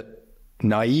a bit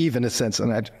naive in a sense,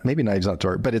 and maybe naive is not the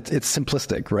word, but it's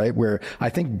simplistic, right? Where I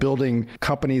think building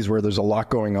companies where there's a lot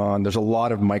going on, there's a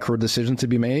lot of micro decisions to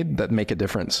be made that make a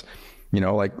difference.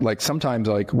 Like sometimes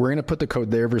like we're going to put the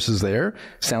code there versus there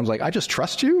sounds like I just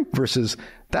trust you versus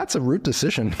that's a root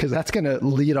decision, because that's going to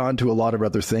lead on to a lot of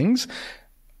other things.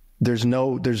 There's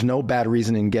no bad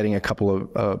reason in getting a couple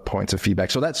of points of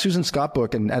feedback. So that Susan Scott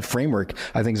book and that framework,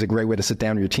 I think, is a great way to sit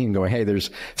down with your team going, hey,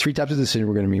 there's 3 types of decisions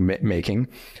we're going to be making.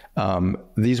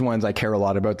 These ones I care a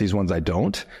lot about, these ones I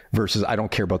don't, versus I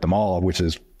don't care about them all, which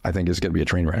I think is going to be a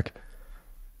train wreck.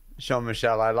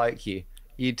 Jean-Michel, I like you.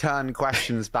 You turn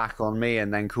questions back on me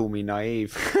and then call me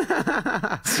naive.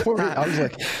 Sorry, I was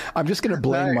like, I'm just going to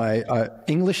blame my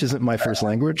English isn't my first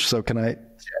language, so can I?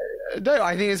 No,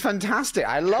 I think it's fantastic.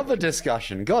 I love a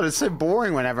discussion. God, it's so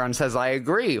boring when everyone says, I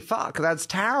agree. Fuck, that's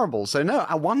terrible. So no,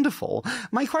 wonderful.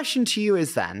 My question to you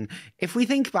is then, if we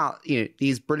think about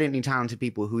these brilliantly talented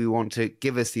people who we want to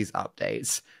give us these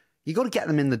updates, you got to get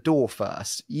them in the door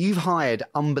first. You've hired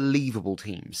unbelievable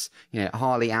teams.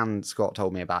 Harley and Scott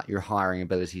told me about your hiring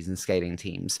abilities and scaling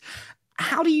teams.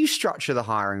 How do you structure the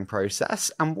hiring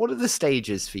process, and what are the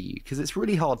stages for you? Because it's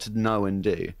really hard to know and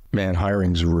do. Man,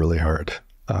 hiring's really hard.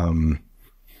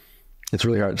 It's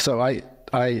really hard. So I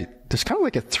there's kind of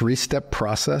like a 3-step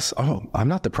process. Oh, I'm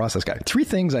not the process guy. 3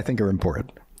 things I think are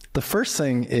important. The first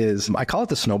thing is, I call it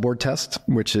the snowboard test,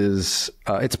 which is,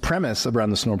 its premise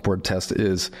around the snowboard test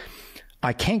is,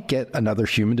 I can't get another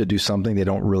human to do something they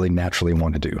don't really naturally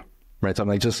want to do. Right. So I'm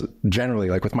like, just generally,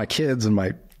 like with my kids and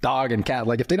my dog and cat,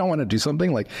 like if they don't want to do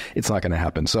something, like it's not going to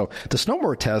happen. So the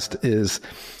snowboard test is,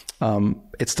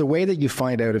 it's the way that you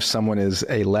find out if someone is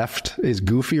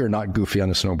goofy or not goofy on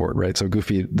a snowboard, right? So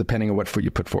goofy, depending on what foot you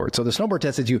put forward. So the snowboard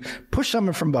test is you push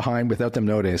someone from behind without them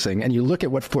noticing, and you look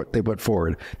at what foot they put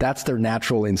forward. That's their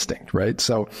natural instinct, right?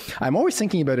 So I'm always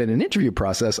thinking about it in an interview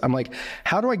process. I'm like,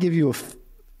 how do I give you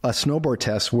a snowboard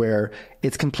test where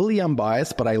it's completely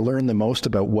unbiased, but I learn the most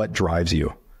about what drives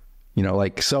you?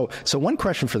 So one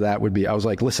question for that would be, I was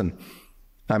like, listen,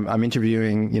 I'm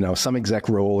interviewing, some exec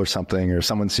role or something, or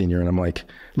someone senior. And I'm like,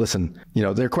 listen,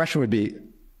 their question would be,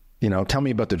 tell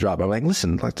me about the job. I'm like,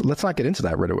 listen, let's not get into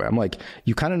that right away. I'm like,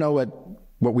 you kind of know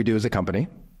what we do as a company.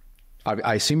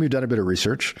 I assume you've done a bit of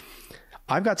research.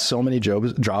 I've got so many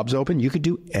jobs open. You could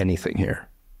do anything here.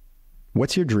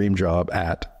 What's your dream job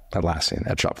at Atlassian,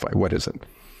 at Shopify? What is it?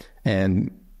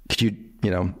 And could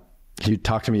you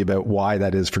talk to me about why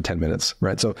that is for 10 minutes,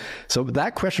 right? So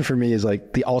that question for me is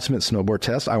like the ultimate snowboard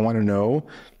test. I want to know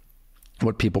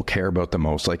what people care about the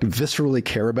most, like viscerally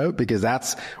care about, because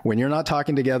that's when you're not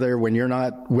talking together, when you're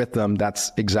not with them,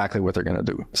 that's exactly what they're going to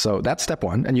do. So that's step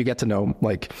one. And you get to know,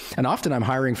 and often I'm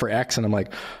hiring for X and I'm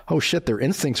like, oh shit, their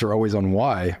instincts are always on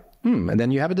Y. And then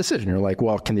you have a decision. You're like,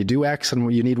 well, can they do X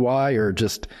and you need Y, or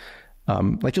just,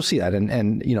 you'll see that.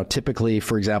 And typically,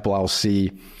 for example, I'll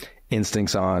see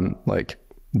instincts on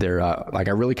they're I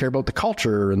really care about the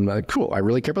culture, and cool, I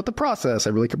really care about the process,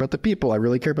 I really care about the people, I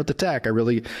really care about the tech, I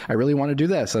really want to do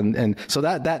this, and so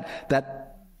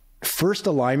that first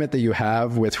alignment that you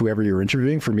have with whoever you're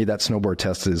interviewing, for me, that snowboard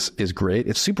test is great.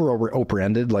 It's super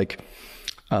open-ended,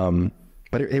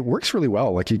 but it works really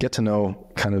well. Like, you get to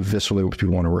know kind of viscerally what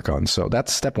people want to work on. So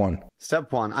that's step one.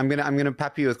 Step one. I'm gonna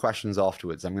pep you with questions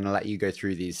afterwards. I'm gonna let you go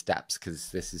through these steps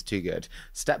because this is too good.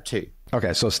 Step two.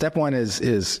 Okay, so step one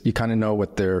is you kind of know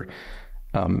what their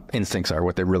instincts are,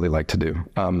 what they really like to do.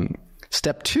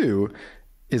 Step two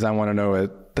is I want to know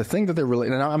the thing that they're really,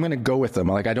 and I'm going to go with them.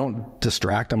 Like, I don't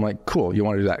distract. I'm like, cool, you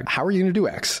want to do that. How are you going to do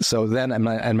X? So then I'm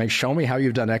like, show me how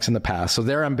you've done X in the past. So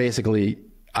there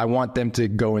I want them to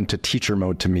go into teacher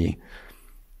mode to me,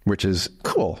 which is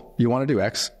cool. You want to do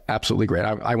X? Absolutely great.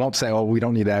 I won't say, oh, we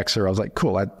don't need X, or I was like,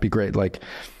 cool, that'd be great. Like,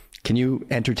 can you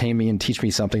entertain me and teach me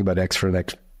something about X for the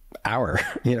next hour?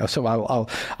 So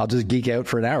I'll just geek out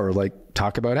for an hour, like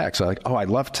talk about X. I'm like, oh, I'd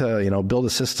love to, build a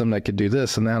system that could do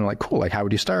this. And then I'm like, cool, like, how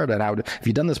would you start? And have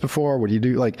you done this before? What do you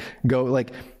do?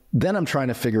 Then I'm trying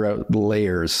to figure out the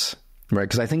layers, right?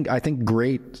 Because I think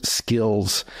great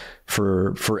skills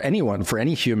for anyone, for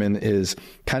any human, is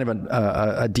kind of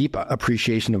a deep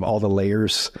appreciation of all the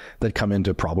layers that come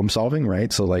into problem solving,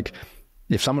 right? So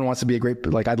if someone wants to be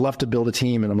I'd love to build a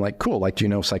team, and I'm like, cool, do you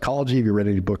know psychology? Have you read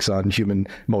any books on human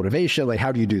motivation?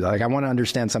 How do you do that? I want to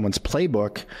understand someone's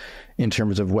playbook in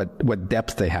terms of what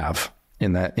depth they have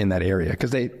in that area.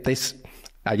 Because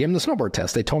I gave them the snowboard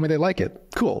test. They told me they like it.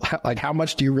 Cool. How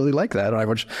much do you really like that? I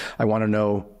want to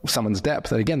know someone's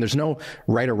depth. And again, there's no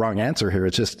right or wrong answer here.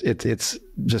 It's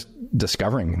just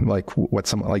discovering what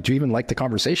someone, do you even like the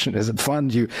conversation? Is it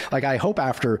fun? I hope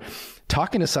after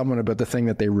talking to someone about the thing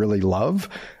that they really love,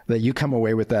 that you come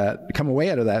away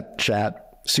out of that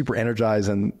chat super energized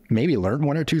and maybe learn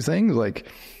one or two things.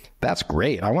 That's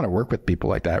great. I want to work with people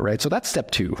like that, right? So that's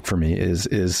step two for me,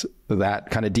 is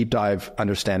that kind of deep dive,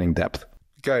 understanding depth.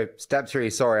 Go. Step three.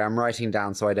 Sorry, I'm writing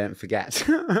down so I don't forget.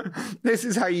 This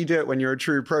is how you do it when you're a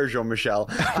true pro,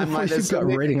 Jean-Michel. You've got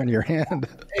writing on your hand.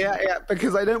 Yeah,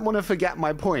 because I don't want to forget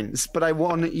my points, but I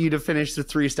want you to finish the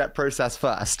 3-step process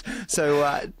first.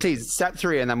 So please, step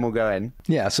three, and then we'll go in.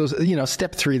 Yeah. So,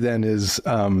 step three then is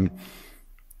going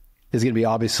to be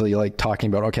obviously talking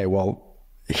about, okay, well,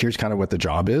 here's kind of what the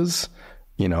job is,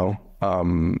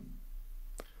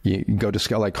 you go to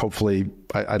scale, like hopefully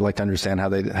I'd like to understand how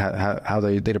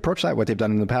they'd approach that, what they've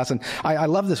done in the past. And I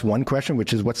love this one question,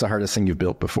 which is, what's the hardest thing you've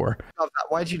built before? Love that.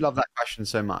 Why do you love that question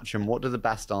so much? And what do the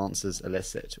best answers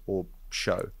elicit or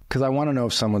show? Because I want to know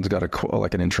if someone's got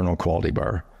like an internal quality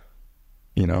bar,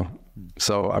 you know?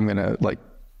 So I'm going to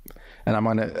and I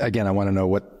want to know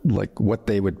what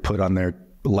they would put on their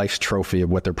life's trophy of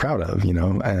what they're proud of, you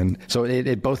know? And so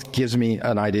it both gives me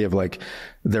an idea of like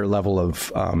their level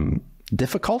of,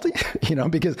 difficulty, you know,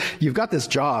 because you've got this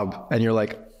job and you're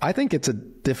like, I think it's a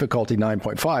difficulty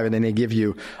 9.5. And then they give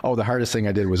you, oh, the hardest thing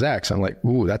I did was X. I'm like,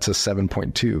 ooh, that's a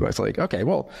 7.2. I was like, okay,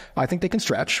 well, I think they can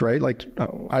stretch, right? Like,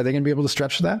 are they going to be able to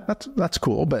stretch that? That's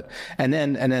cool. But, and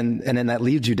then that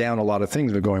leads you down a lot of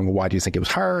things of going, well, why do you think it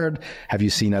was hard? Have you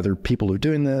seen other people who are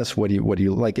doing this? What do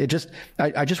you like? I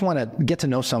just want to get to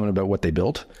know someone about what they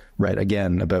built, right?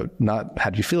 Again, about not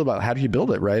how do you feel about how do you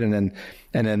build it, right? And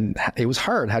then it was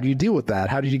hard. How do you deal with that?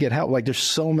 How did you get help? Like there's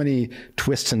so many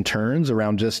twists and turns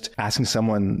around just asking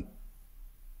someone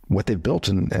what they've built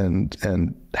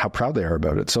and how proud they are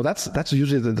about it. So that's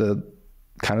usually the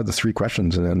kind of the three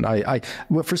questions. And then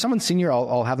well, for someone senior,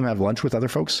 I'll have them have lunch with other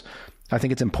folks. I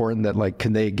think it's important that like,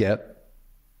 can they get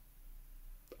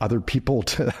other people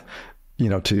to, you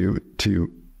know, to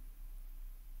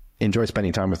enjoy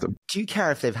spending time with them. Do you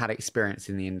care if they've had experience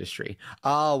in the industry?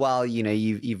 Oh, well, you know,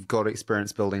 you've got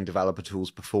experience building developer tools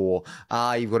before.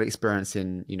 You've got experience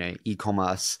in, you know,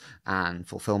 e-commerce and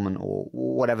fulfillment or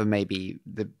whatever may be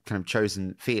the kind of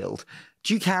chosen field.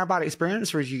 Do you care about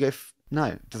experience, or do you go, no,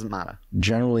 it doesn't matter?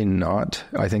 Generally not.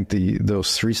 I think those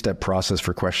 3-step process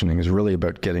for questioning is really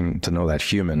about getting to know that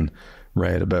human,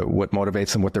 right? About what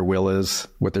motivates them, what their will is,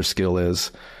 what their skill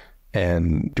is,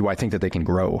 and do I think that they can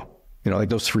grow? You know, like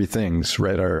those 3 things,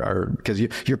 right, are because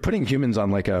you're putting humans on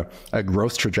like a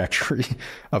growth trajectory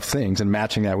of things and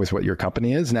matching that with what your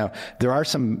company is. Now, there are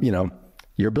some, you know,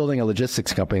 you're building a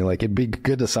logistics company, like it'd be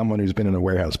good to someone who's been in a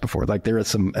warehouse before. Like there is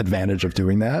some advantage of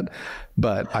doing that,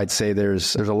 but I'd say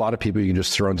there's a lot of people you can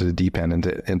just throw into the deep end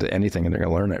into anything and they're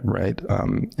going to learn it, right?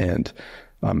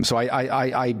 So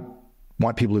I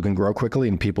want people who can grow quickly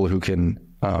and people who can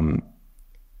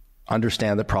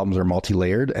understand that problems are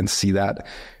multi-layered and see that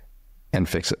and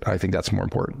fix it. I think that's more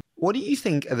important. What do you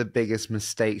think are the biggest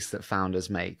mistakes that founders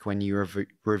make when you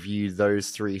review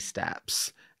those 3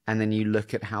 steps and then you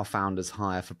look at how founders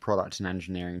hire for product and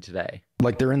engineering today?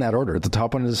 Like they're in that order. The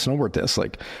top one is a snowboard test.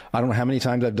 Like, I don't know how many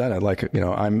times I've done it. Like, you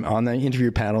know, I'm on the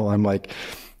interview panel. I'm like,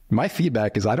 my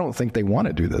feedback is I don't think they want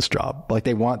to do this job. Like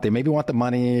they maybe want the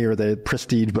money or the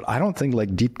prestige, but I don't think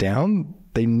like deep down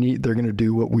they're going to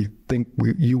do what we think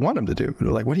you want them to do.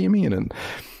 They're like, what do you mean? And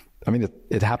I mean,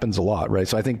 it happens a lot, right?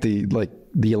 So I think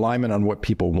the alignment on what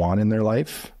people want in their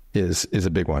life is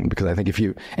a big one, because I think if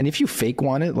you fake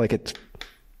want it, like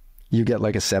you get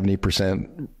like a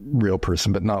 70% real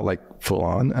person, but not like full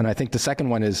on. And I think the second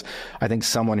one is, I think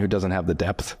someone who doesn't have the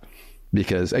depth,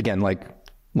 because again, like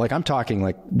I'm talking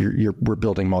like we're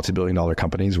building multi-billion-dollar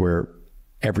companies where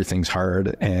everything's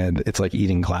hard and it's like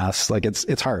eating glass. Like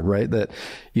it's hard, right? That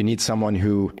you need someone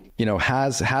who, you know,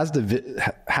 has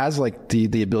like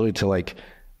the ability to like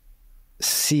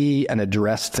see and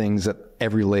address things at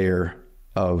every layer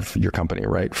of your company,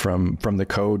 right? From the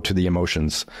code to the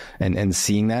emotions and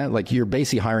seeing that, like you're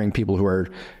basically hiring people who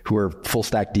are full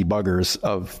stack debuggers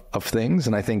of things.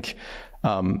 And I think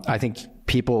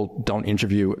people don't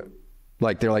interview,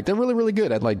 like they're really, really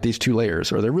good at like these 2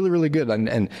 layers, or they're really, really good.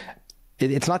 And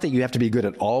it's not that you have to be good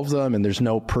at all of them and there's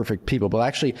no perfect people, but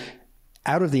actually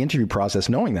out of the interview process,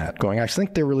 knowing that, going, I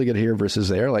think they're really good here versus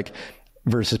there, like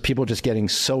versus people just getting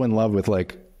so in love with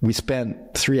like, we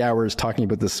spent 3 hours talking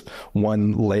about this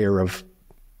one layer of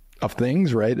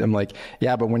things, right? I'm like,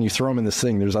 yeah, but when you throw them in this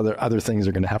thing, there's other things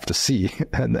they're going to have to see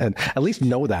and at least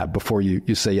know that before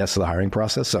you say yes to the hiring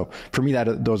process. So for me,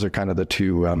 those are kind of the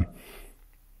two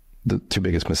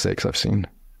biggest mistakes I've seen.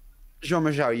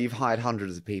 Jean-Michel, you've hired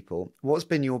hundreds of people. What's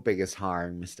been your biggest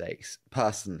hiring mistakes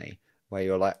personally, where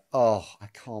you're like, oh, I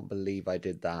can't believe I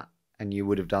did that, and you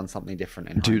would have done something different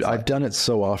in Dude, hindsight? I've done it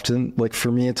so often. Like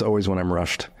for me, it's always when I'm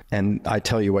rushed. And I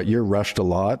tell you what, you're rushed a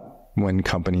lot when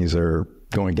companies are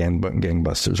going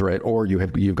gangbusters, right? Or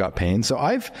you've got pain. So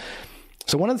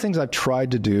one of the things I've tried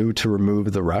to do to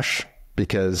remove the rush,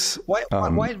 because why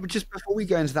just before we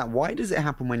go into that, why does it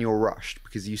happen when you're rushed?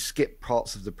 Because you skip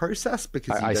parts of the process?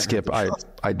 Because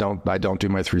I don't do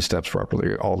my 3 steps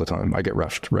properly all the time. I get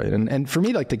rushed, right? And for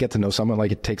me, like to get to know someone,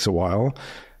 like it takes a while,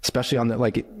 especially on the,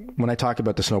 like when I talk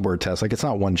about the snowboard test, like it's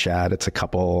not one chat, it's a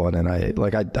couple. And then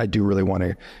I do really want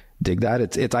to dig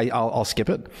that. I'll skip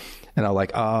it and I'll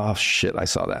like, oh shit, I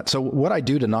saw that. So what I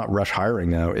do to not rush hiring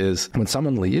now is when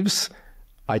someone leaves,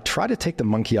 I try to take the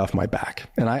monkey off my back.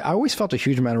 And I always felt a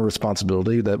huge amount of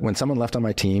responsibility that when someone left on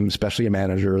my team, especially a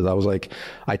manager, that was like,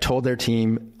 I told their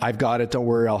team, I've got it. Don't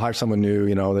worry. I'll hire someone new.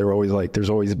 You know, they were always like, there's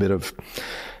always a bit of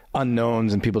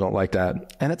unknowns and people don't like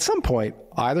that. And at some point,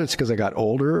 either it's because I got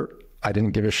older, I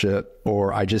didn't give a shit,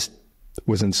 or I just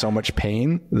was in so much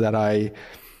pain that I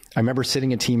remember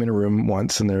sitting a team in a room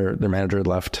once and their manager had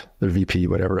left, their VP,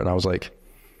 whatever. And I was like,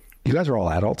 you guys are all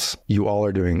adults. You all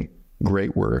are doing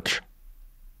great work.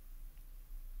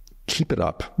 Keep it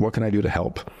up. What can I do to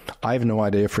help? I have no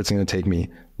idea if it's going to take me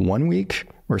 1 week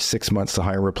or 6 months to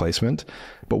hire a replacement,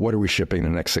 but what are we shipping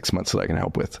in the next 6 months that I can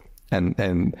help with?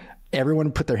 And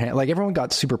everyone put their hand, like everyone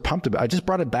got super pumped about it. I just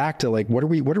brought it back to like, what are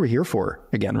we here for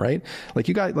again, right? Like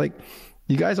you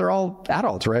guys are all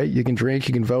adults, right? You can drink,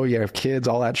 you can vote, you have kids,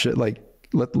 all that shit. Like,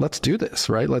 let's do this,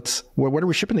 right? What are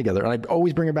we shipping together? And I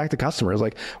always bring it back to customers.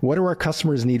 Like, what do our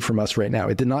customers need from us right now?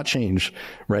 It did not change,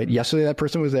 right? Yesterday, that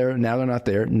person was there. Now they're not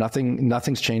there.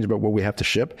 Nothing's changed about what we have to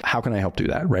ship. How can I help do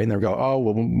that? Right. And they'll go, oh,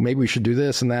 well, maybe we should do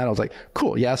this and that. I was like,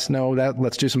 cool. Yes, no,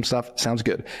 let's do some stuff. Sounds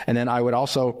good. And then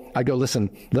I'd go,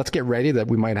 listen, let's get ready that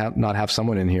we might not have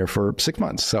someone in here for 6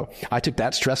 months. So I took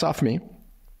that stress off me.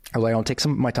 I was like, I'll take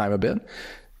some of my time a bit.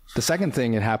 The second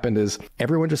thing that happened is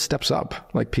everyone just steps up.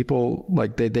 Like people,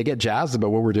 like they get jazzed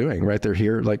about what we're doing, right? They're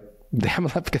here, like they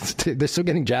haven't left because they're still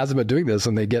getting jazzed about doing this,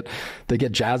 and they get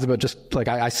jazzed about just like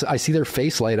I see their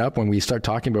face light up when we start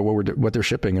talking about what they're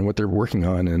shipping and what they're working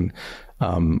on, and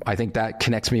I think that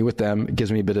connects me with them. It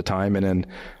gives me a bit of time, and then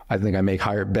I think I make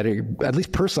better. At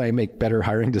least personally, I make better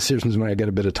hiring decisions when I get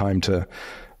a bit of time to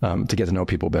get to know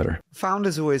people better.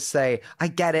 Founders always say, I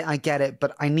get it,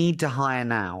 but I need to hire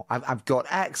now. I've got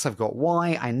X, I've got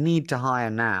Y, I need to hire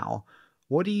now.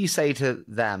 What do you say to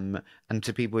them and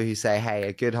to people who say, hey,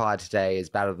 a good hire today is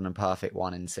better than a perfect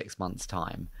one in 6 months'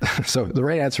 time? So the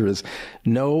right answer is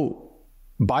no,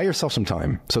 buy yourself some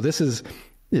time. So this is,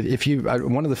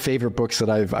 one of the favorite books that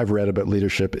I've read about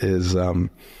leadership is,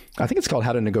 I think it's called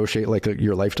How to Negotiate Like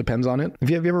Your Life Depends on It. Have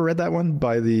you ever read that one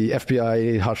by the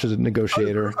FBI hostage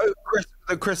negotiator?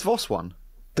 The Chris Voss one.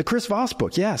 The Chris Voss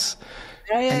book, yes.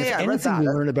 Yeah, and if anything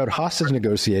you learn about hostage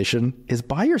negotiation is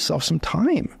buy yourself some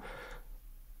time,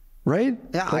 right?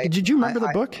 Yeah. Did you remember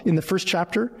the book in the first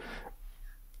chapter?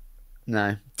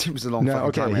 No, it was a long time.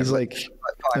 Okay, he's like,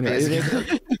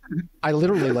 I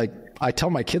literally I tell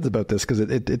my kids about this because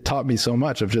it taught me so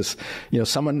much of just,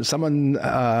 someone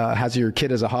has your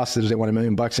kid as a hostage, they want $1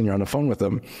 million and you're on the phone with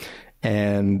them.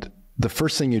 And the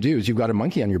first thing you do is you've got a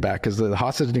monkey on your back because the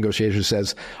hostage negotiator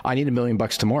says, I need $1 million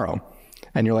tomorrow.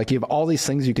 And you're like, you have all these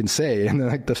things you can say. And then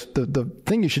like the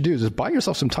thing you should do is just buy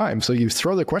yourself some time. So you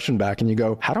throw the question back and you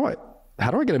go, how do I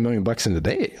get $1 million in a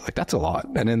day? Like, that's a lot.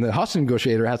 And then the hostage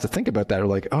negotiator has to think about that. Or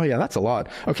like, oh yeah, that's a lot.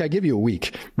 Okay, I give you a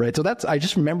week, right? So I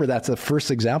just remember that's the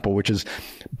first example, which is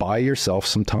buy yourself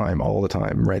some time all the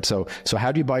time, right? So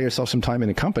how do you buy yourself some time in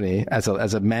a company as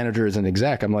a manager, as an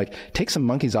exec? I'm like, take some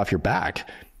monkeys off your back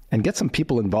and get some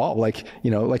people involved. Like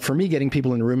for me, getting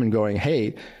people in the room and going,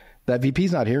 hey, that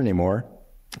VP's not here anymore.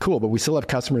 Cool, but we still have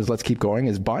customers. Let's keep going.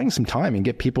 Is buying some time and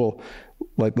get people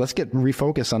like, let's get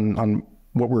refocused on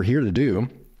what we're here to do.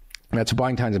 And that's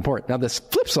buying time is important. Now, this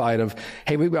flip side of,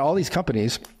 hey, we've got all these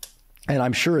companies, and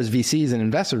I'm sure as VCs and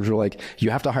investors were like, you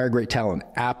have to hire great talent.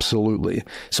 Absolutely.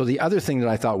 So the other thing that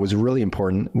I thought was really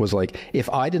important was like, if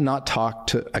I did not talk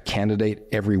to a candidate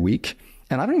every week,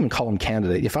 and I don't even call them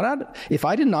candidate, if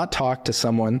I did not talk to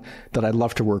someone that I'd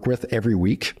love to work with every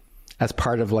week as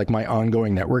part of like my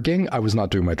ongoing networking, I was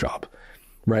not doing my job.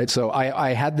 Right. So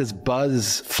I had this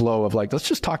buzz flow of like, let's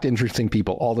just talk to interesting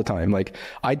people all the time. Like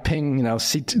I'd ping,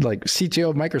 CTO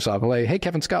of Microsoft, like, hey,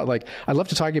 Kevin Scott, like, I'd love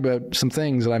to talk to you about some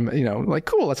things that I'm, like,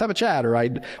 cool, let's have a chat. Or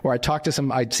I'd talk to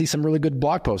I'd see some really good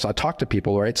blog posts. I'd talk to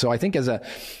people. Right. So I think as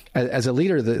a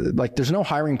leader, there's no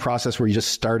hiring process where you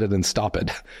just start it and stop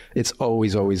it. It's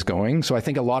always going. So I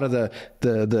think a lot of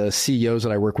the CEOs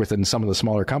that I work with in some of the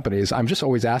smaller companies, I'm just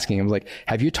always asking them, like,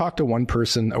 have you talked to one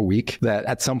person a week that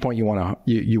at some point you want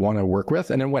to work with?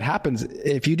 And then what happens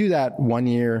if you do that 1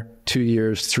 year, 2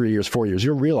 years, 3 years, 4 years,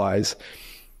 you'll realize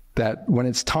that when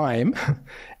it's time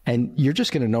and you're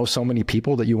just going to know so many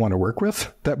people that you want to work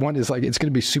with, that one is like, it's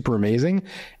going to be super amazing.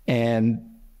 And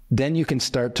then you can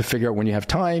start to figure out when you have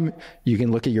time, you can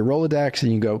look at your Rolodex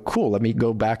and you go, cool, let me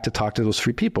go back to talk to those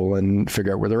 3 people and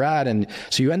figure out where they're at. And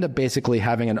so you end up basically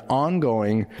having an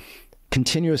ongoing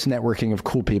continuous networking of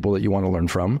cool people that you want to learn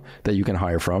from, that you can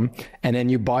hire from. And then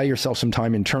you buy yourself some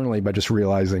time internally by just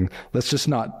realizing, let's just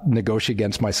not negotiate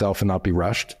against myself and not be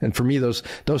rushed. And for me, those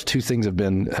two things have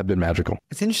been magical.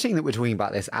 It's interesting that we're talking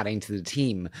about this adding to the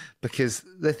team, because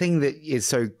the thing that is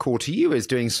so core to you is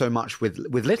doing so much with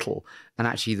little, and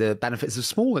actually the benefits of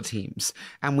smaller teams.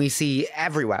 And we see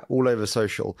everywhere, all over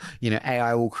social,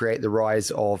 AI will create the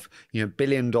rise of,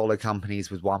 billion-dollar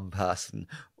companies with one person,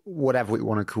 whatever we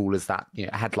want to call as that,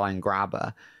 headline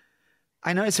grabber.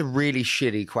 I know it's a really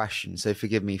shitty question, so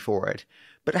forgive me for it.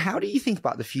 But how do you think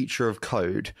about the future of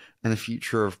code and the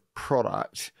future of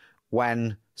product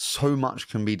when so much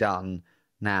can be done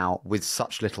now with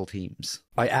such little teams?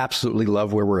 I absolutely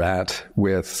love where we're at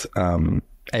with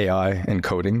AI and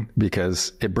coding,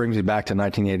 because it brings me back to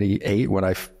 1988 when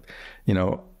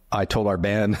I told our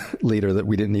band leader that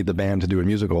we didn't need the band to do a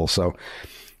musical. So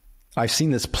I've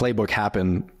seen this playbook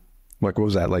happen, what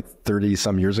was that, 30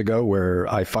 some years ago, where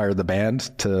I fired the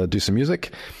band to do some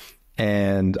music.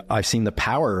 And I've seen the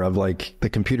power of the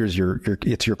computers,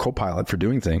 it's your co-pilot for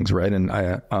doing things, right? And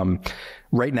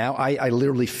right now I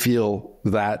literally feel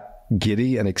that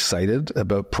giddy and excited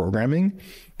about programming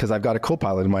because I've got a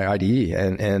co-pilot in my IDE,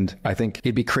 and I think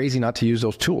it'd be crazy not to use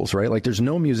those tools, right? There's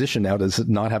no musician now that does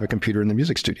not have a computer in the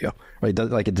music studio, right?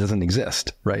 It doesn't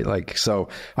exist, right? So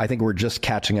I think we're just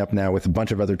catching up now with a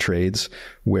bunch of other trades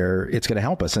where it's going to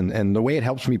help us. And the way it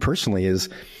helps me personally is,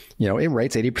 it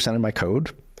writes 80% of my code.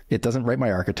 It doesn't write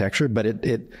my architecture, but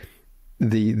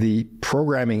the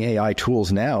programming AI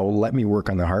tools now let me work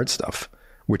on the hard stuff,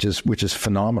 which is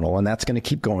phenomenal. And that's going to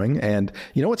keep going. And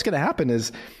what's going to happen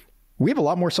is we have a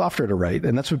lot more software to write.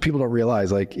 And that's what people don't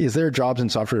realize. Is there jobs in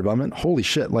software development? Holy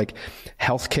shit.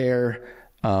 Healthcare,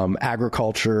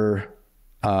 agriculture,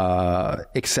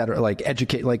 et cetera,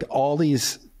 educate, all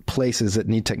these places that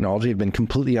need technology have been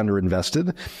completely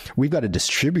underinvested. We've got to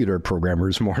distribute our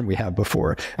programmers more than we have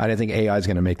before. And I think AI is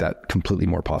going to make that completely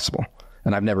more possible.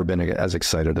 And I've never been as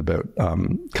excited about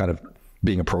kind of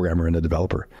being a programmer and a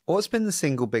developer. What's been the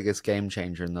single biggest game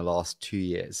changer in the last 2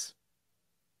 years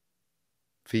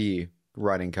for you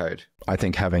writing code? I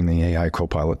think having the AI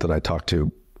copilot that I talk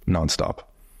to nonstop.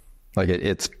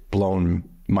 It's blown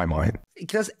my mind. It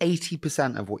does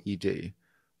 80% of what you do.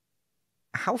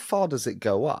 How far does it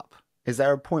go up? Is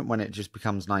there a point when it just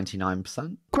becomes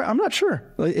 99%? I'm not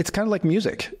sure. It's kind of like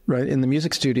music, right? In the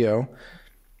music studio,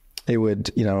 it would,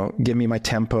 give me my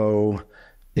tempo.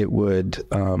 It would,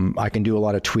 I can do a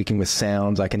lot of tweaking with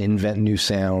sounds. I can invent new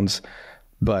sounds,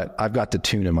 but I've got the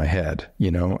tune in my head,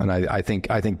 and I think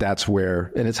that's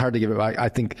where, and it's hard to give it. I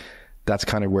think that's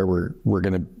kind of where we're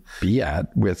going to be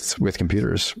at with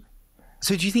computers.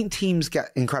 So do you think teams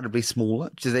get incredibly smaller?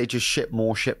 Do they just ship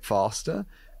faster?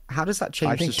 How does that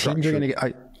change the structure? Teams are going to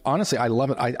get, honestly, I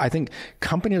love it. I think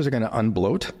companies are going to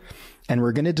unbloat, and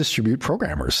we're going to distribute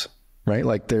programmers, right?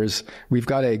 We've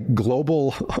got a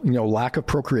global, lack of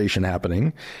procreation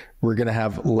happening. We're going to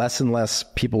have less and less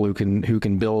people who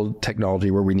can build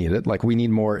technology where we need it. We need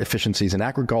more efficiencies in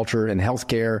agriculture, in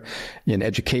healthcare, in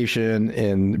education,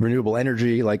 in renewable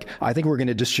energy. I think we're going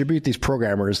to distribute these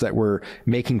programmers that were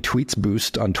making tweets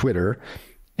boost on Twitter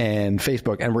and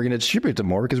Facebook, and we're going to distribute them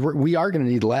more because we are going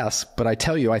to need less. But I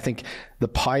tell you, I think the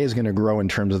pie is going to grow in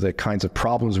terms of the kinds of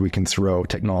problems we can throw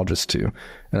technologists to.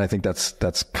 And I think that's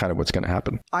kind of what's going to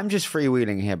happen. I'm just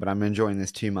freewheeling here, but I'm enjoying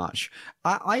this too much.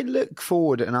 I look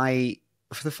forward, and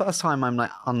for the first time, I'm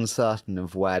uncertain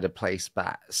of where to place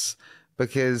bets,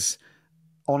 because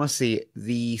honestly,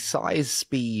 the size,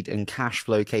 speed, and cash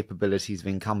flow capabilities of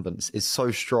incumbents is so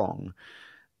strong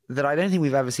that I don't think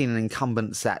we've ever seen an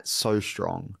incumbent set so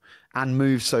strong and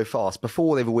move so fast.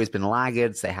 Before, they've always been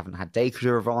laggards. They haven't had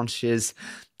data advantages.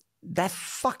 They're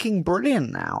fucking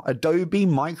brilliant now. Adobe,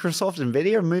 Microsoft,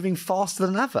 NVIDIA are moving faster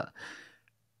than ever.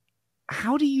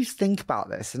 How do you think about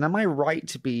this? And am I right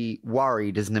to be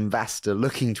worried as an investor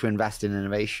looking to invest in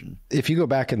innovation? If you go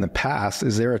back in the past,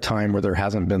 is there a time where there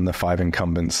hasn't been the 5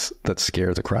 incumbents that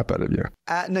scare the crap out of you?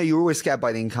 No, you're always scared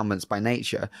by the incumbents by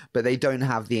nature, but they don't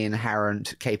have the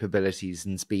inherent capabilities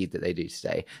and speed that they do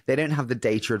today. They don't have the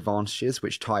data advantages,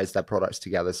 which ties their products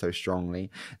together so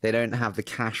strongly. They don't have the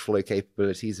cash flow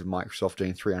capabilities of Microsoft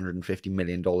doing $350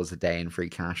 million a day in free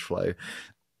cash flow.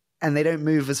 And they don't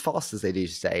move as fast as they do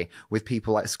today, with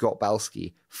people like Scott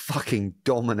Belsky fucking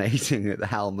dominating at the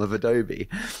helm of Adobe.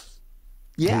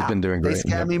 Yeah, he's been doing great.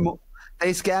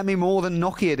 They scare me more than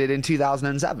Nokia did in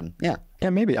 2007. Yeah. Yeah,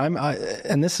 maybe.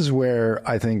 And this is where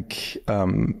I think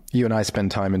you and I spend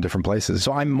time in different places.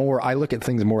 So I look at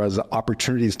things more as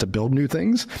opportunities to build new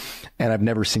things, and I've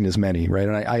never seen as many, right?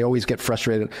 And I always get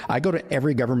frustrated. I go to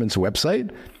every government's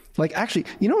website, Like, actually,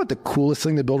 you know what the coolest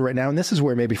thing to build right now? And this is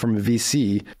where maybe from a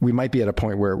VC, we might be at a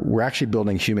point where we're actually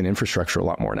building human infrastructure a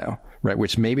lot more now, right?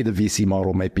 Which maybe the VC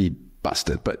model might be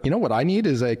busted. But you know what I need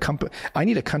is I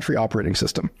need a country operating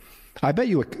system. I bet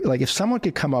you, like, if someone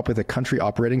could come up with a country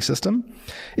operating system,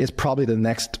 it's probably the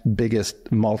next biggest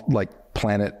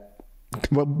planet.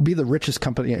 What would be the richest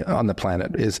company on the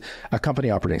planet is a company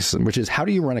operating system, which is how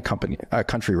do you run a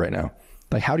country right now?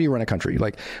 Like, how do you run a country?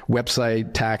 Like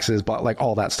website, taxes, like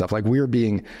all that stuff. Like we're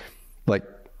being like,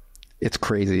 it's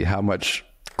crazy how much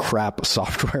crap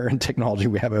software and technology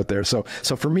we have out there. So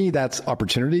for me, that's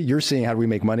opportunity. You're seeing how do we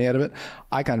make money out of it?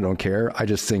 I kind of don't care. I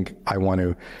just think I want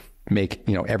to make,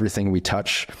 everything we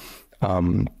touch,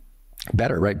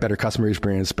 better, right? Better customer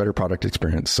experience, better product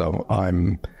experience. So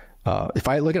if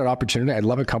I look at an opportunity, I'd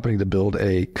love a company to build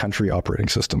a country operating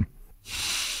system.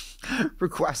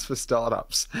 Requests for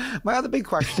startups. My other big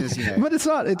question is, but it's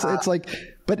not. It's like,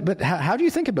 but how do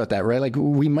you think about that, right? Like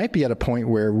we might be at a point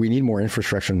where we need more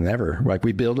infrastructure than ever. Like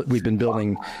we've been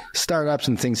building startups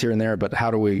and things here and there, but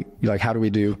how do we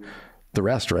do the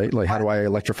rest, right? Like how do I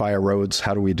electrify our roads?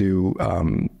 How do we do,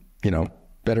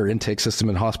 better intake system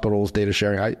in hospitals, data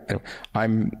sharing?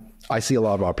 I see a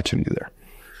lot of opportunity there.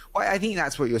 Well, I think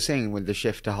that's what you're seeing with the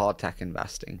shift to hard tech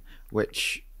investing,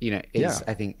 which, is,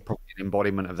 I think, probably an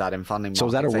embodiment of that in funding markets. So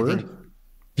is that a word?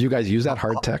 Do you guys use that,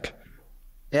 hard tech?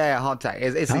 Yeah, hard tech.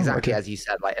 It's exactly as you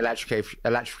said, like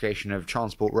electrification of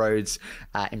transport roads,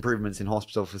 improvements in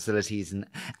hospital facilities, and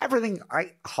everything,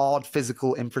 right? Hard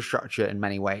physical infrastructure in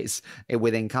many ways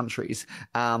within countries.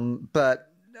 But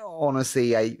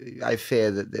honestly, I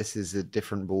fear that this is a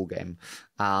different ballgame.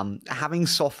 Having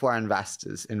software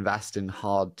investors invest in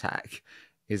hard tech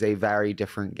is a very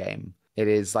different game. It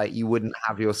is like you wouldn't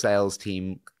have your sales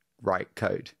team write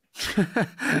code.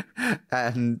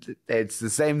 And it's the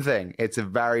same thing. It's a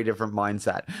very different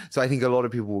mindset. So I think a lot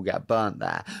of people will get burnt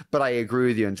there. But I agree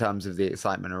with you in terms of the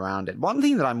excitement around it. One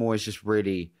thing that I'm always just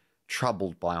really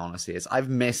troubled by, honestly, is I've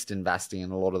missed investing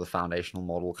in a lot of the foundational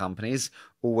model companies,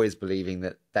 always believing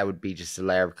that there would be just a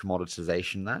layer of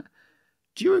commoditization there.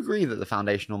 Do you agree that the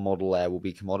foundational model layer will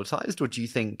be commoditized, or do you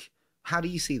think, how do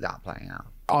you see that playing out?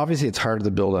 Obviously, it's harder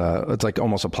to build it's like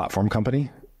almost a platform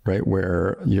company, right?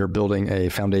 Where you're building a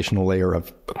foundational layer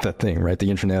of the thing, right?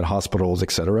 The internet, hospitals,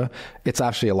 et cetera. It's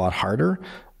actually a lot harder.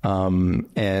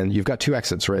 And you've got two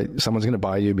exits, right? Someone's going to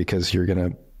buy you because you're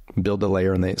going to build the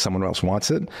layer and someone else wants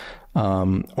it.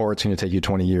 Or it's going to take you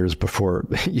 20 years before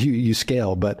you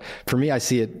scale. But for me, I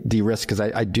see it de-risk because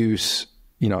I do,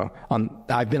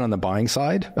 I've been on the buying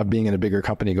side of being in a bigger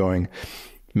company going,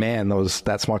 man,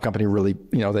 that small company really,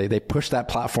 they push that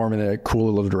platform in a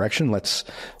cool little direction. Let's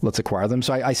acquire them.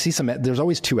 So I see there's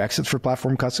always two exits for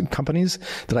platform companies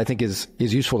that I think is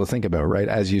useful to think about, right?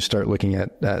 As you start looking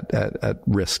at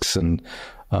risks. And,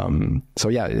 so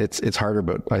yeah, it's harder,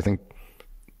 but I think,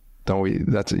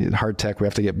 that's hard tech. We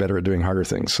have to get better at doing harder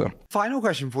things. So final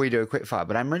question before we do a quick fire,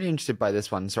 but I'm really interested by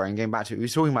this one. Sorry, I'm going back to it. We were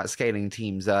talking about scaling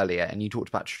teams earlier and you talked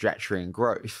about trajectory and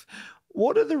growth.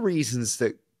 What are the reasons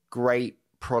that great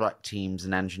product teams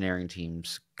and engineering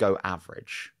teams go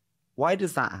average? Why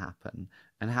does that happen?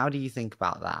 And how do you think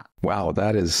about that? Wow,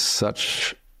 that is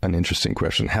such an interesting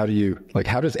question. How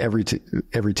does every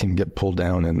team get pulled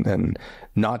down and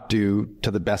not do to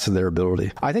the best of their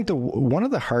ability? I think one of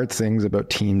the hard things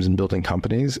about teams and building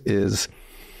companies is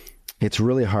it's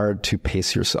really hard to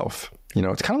pace yourself.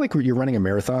 It's kind of like you're running a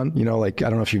marathon, like, I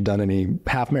don't know if you've done any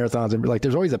half marathons, and like,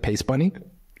 there's always a pace bunny,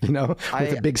 with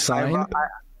a big sign.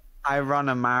 I run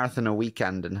a marathon a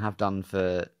weekend and have done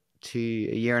for a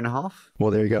year and a half.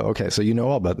 Well, there you go. Okay. So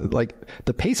all about it. Like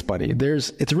the pace bunny,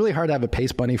 it's really hard to have a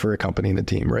pace bunny for a company and a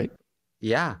team, right?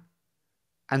 Yeah.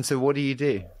 And so what do you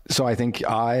do? So I think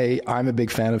I'm a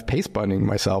big fan of pace bunnying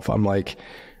myself. I'm like,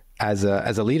 as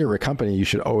a leader of a company, you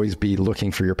should always be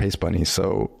looking for your pace bunny.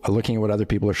 So looking at what other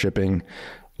people are shipping,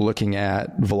 looking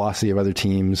at velocity of other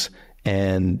teams.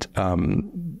 And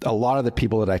a lot of the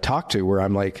people that I talk to where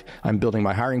I'm like, I'm building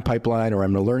my hiring pipeline or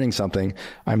I'm learning something,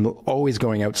 I'm always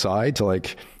going outside to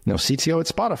CTO at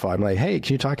Spotify. I'm like, hey,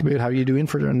 can you talk about how you do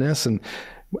infra on this? And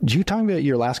do you talk about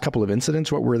your last couple of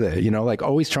incidents? What were they?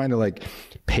 Always trying to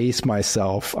pace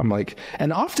myself. I'm like,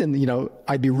 and often,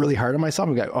 I'd be really hard on myself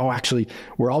and go, oh, actually,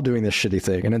 we're all doing this shitty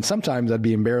thing. And then sometimes I'd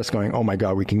be embarrassed going, oh my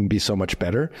God, we can be so much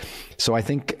better. So I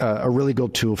think a really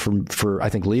good tool for I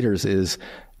think leaders is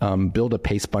build a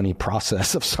pace bunny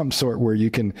process of some sort where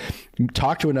you can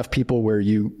talk to enough people where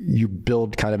you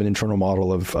build kind of an internal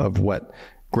model of what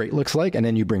great looks like. And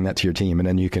then you bring that to your team and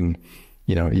then you can,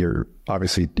 you're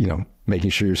obviously,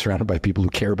 making sure you're surrounded by people who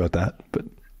care about that. But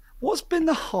what's been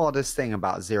the hardest thing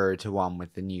about 0 to 1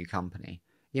 with the new company?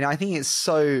 I think it's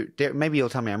so, maybe you'll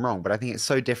tell me I'm wrong, but I think it's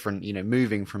so different,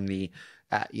 moving from the,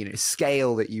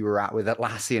 scale that you were at with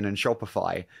Atlassian and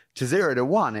Shopify to 0 to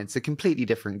 1. It's a completely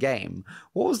different game.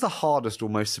 What was the hardest or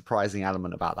most surprising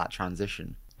element about that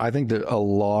transition? I think that a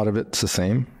lot of it's the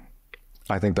same.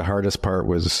 I think the hardest part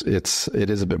was it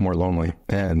is a bit more lonely,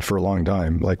 and for a long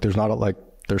time, like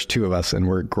there's two of us and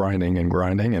we're grinding.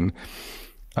 And,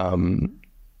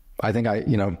 I think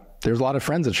there's a lot of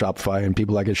friends at Shopify and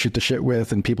people I could shoot the shit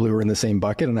with and people who were in the same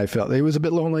bucket. And I felt it was a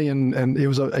bit lonely and it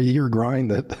was a year grind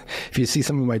that if you see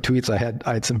some of my tweets, I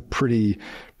had some pretty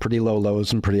low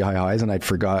lows and pretty high highs, and I'd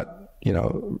forgot,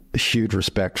 huge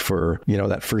respect for,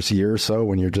 that first year or so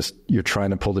when you're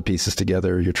trying to pull the pieces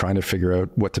together. You're trying to figure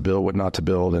out what to build, what not to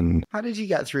build. And how did you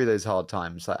get through those hard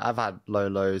times? Like, I've had low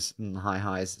lows and high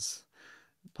highs. It's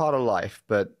part of life,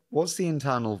 but what's the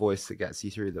internal voice that gets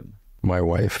you through them? My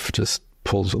wife just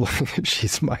pulls,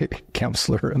 she's my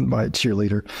counselor and my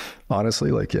cheerleader, honestly.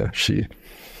 Like, yeah, she,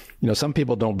 some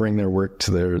people don't bring their work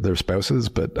to their spouses,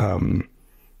 but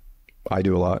I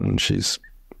do a lot, and she's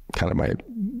kind of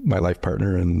my life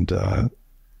partner. And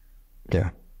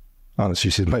yeah,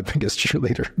 honestly, she's my biggest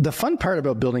cheerleader. The fun part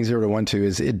about building 0 to 1 2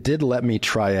 is it did let me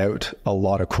try out a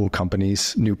lot of cool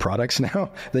companies' new products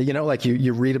now that, like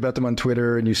you read about them on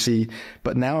Twitter and you see,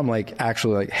 but now I'm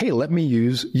actually like, hey, let me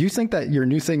you think that your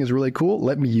new thing is really cool?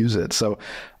 Let me use it. So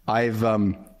I've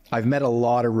met a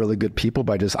lot of really good people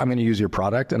by I'm going to use your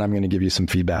product and I'm going to give you some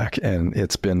feedback. And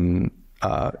it's been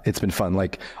fun.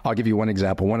 Like, I'll give you one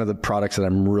example. One of the products that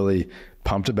I'm really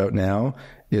pumped about now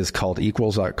is called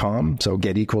equals.com. So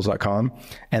getequals.com.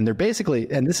 And they're basically,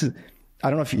 and this is, I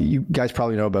don't know if you guys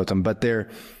probably know about them, but they're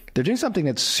doing something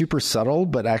that's super subtle,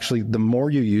 but actually the more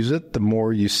you use it, the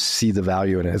more you see the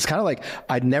value in it. It's kind of like,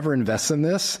 I'd never invest in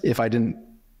this if I didn't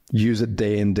use it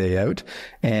day in, day out.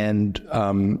 And,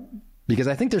 because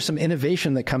I think there's some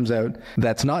innovation that comes out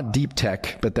that's not deep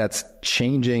tech, but that's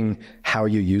changing how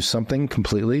you use something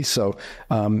completely. So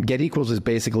Get Equals is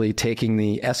basically taking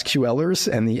the SQLers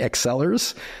and the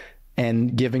Excelers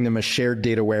and giving them a shared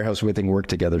data warehouse where they can work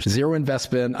together. Zero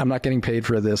investment. I'm not getting paid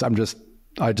for this.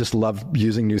 I just love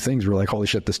using new things. We're like, holy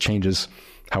shit, this changes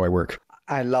how I work.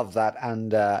 I love that.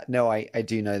 And no, I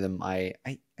do know them. I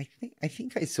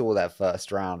think I saw their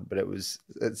first round, but it was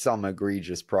at some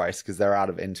egregious price because they're out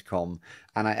of Intercom.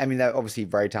 And I mean, they're obviously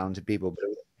very talented people, but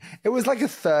it was like a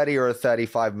 30 or a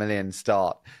 35 million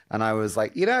start. And I was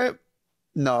like,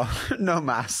 no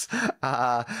mass.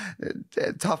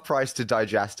 Tough price to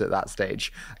digest at that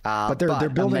stage. But they're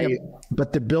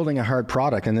building a hard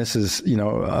product. And this is,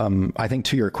 I think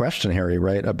to your question, Harry,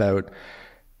 right, about,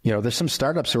 there's some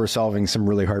startups who are solving some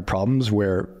really hard problems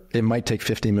where it might take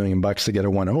 $50 million to get a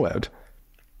 1.0 out,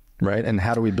 right? And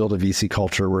how do we build a VC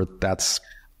culture where that's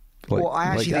like? Well,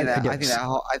 I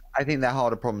think their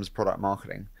harder problem is product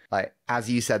marketing. Like, as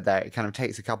you said there, it kind of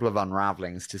takes a couple of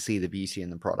unravelings to see the beauty in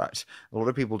the product. A lot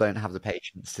of people don't have the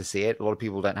patience to see it. A lot of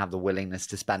people don't have the willingness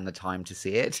to spend the time to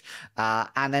see it.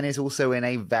 And then it's also in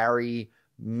a very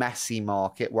messy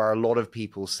market where a lot of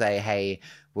people say, hey,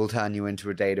 we'll turn you into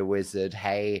a data wizard.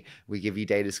 Hey, we give you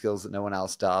data skills that no one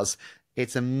else does.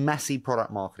 It's a messy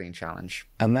product marketing challenge.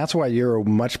 And that's why you're a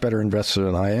much better investor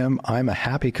than I am. I'm a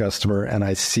happy customer and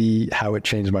I see how it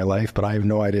changed my life, but I have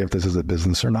no idea if this is a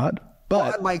business or not.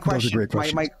 But my question, those are great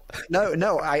questions.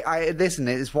 I listen,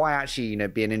 it's why actually,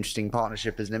 be an interesting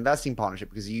partnership as an investing partnership,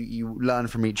 because you learn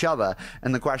from each other.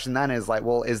 And the question then is like,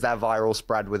 well, is there viral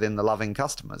spread within the loving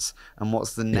customers? And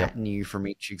what's the net new from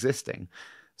each existing?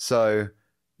 So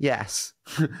yes,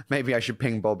 maybe I should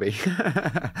ping Bobby.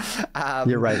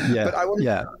 You're right. Yeah. But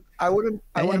I wouldn't.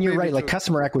 And you're right. Like,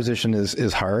 customer acquisition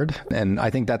is hard. And I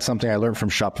think that's something I learned from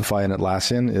Shopify and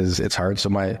Atlassian is it's hard. So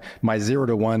my 0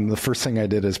 to 1, the first thing I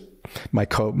did is my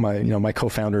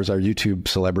co-founders are YouTube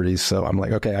celebrities. So I'm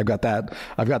like, okay, I've got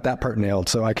that part nailed.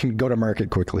 So I can go to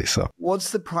market quickly. So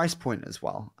what's the price point as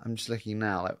well? I'm just looking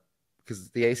now, because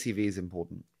the ACV is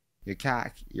important. Your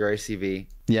CAC, your ACV.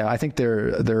 Yeah, I think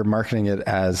they're marketing it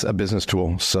as a business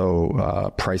tool.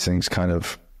 So pricing's kind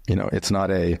of, it's not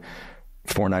a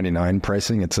 $4.99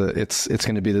 pricing. It's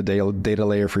going to be the data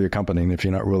layer for your company. And if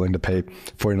you're not willing to pay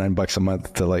 $49 a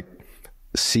month to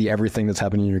see everything that's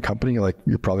happening in your company,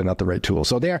 you're probably not the right tool.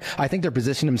 So I think they're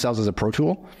positioning themselves as a pro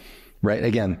tool, right?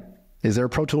 Again, is there a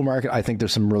pro tool market? I think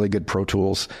there's some really good pro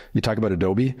tools. You talk about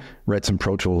Adobe, right? Some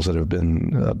pro tools that have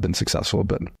been successful,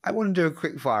 but I want to do a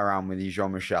quick fire round with you,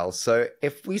 Jean-Michel. So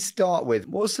if we start with,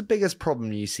 what's the biggest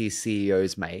problem you see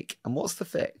CEOs make and what's the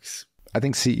fix? I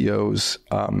think CEOs,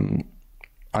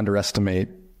 underestimate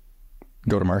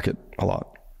go-to-market a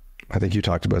lot, I think you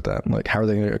talked about that. Like, how are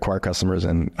they going to acquire customers,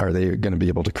 and are they going to be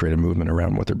able to create a movement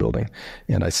around what they're building?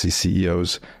 And I see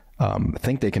CEOs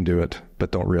think they can do it,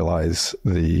 but don't realize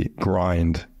the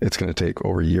grind it's going to take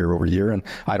over year. And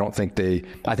I think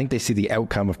they see the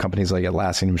outcome of companies like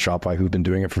Atlassian and Shopify who've been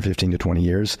doing it for 15 to 20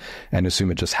 years and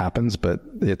assume it just happens. But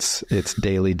it's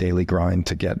daily grind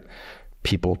to get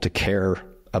people to care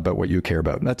about what you care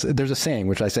about. There's a saying,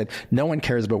 which I said, no one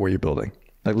cares about what you're building.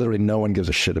 Like, literally no one gives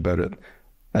a shit about it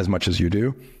as much as you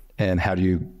do. And how do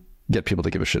you get people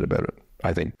to give a shit about it?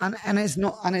 I think. And it's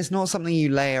not something you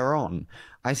layer on.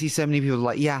 I see so many people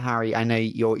like, yeah, Harry, I know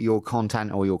your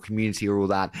content or your community or all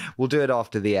that. We'll do it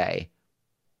after the A.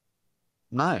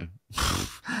 No.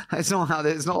 It's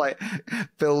not like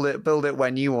build it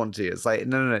when you want to. It's like,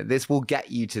 no. This will get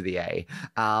you to the A.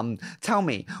 Tell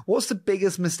me, what's the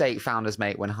biggest mistake founders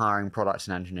make when hiring product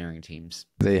and engineering teams?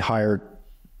 They hire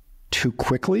too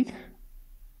quickly.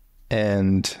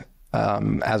 And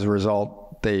as a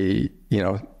result, they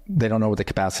don't know what the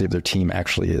capacity of their team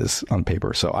actually is on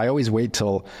paper. So I always wait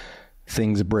till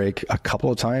things break a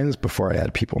couple of times before I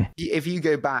add people. If you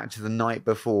go back to the night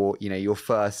before, your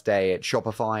first day at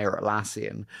Shopify or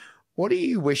Atlassian, what do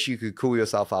you wish you could call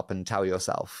yourself up and tell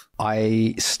yourself?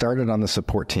 I started on the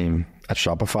support team at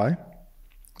Shopify,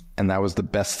 and that was the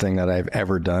best thing that I've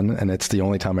ever done. And it's the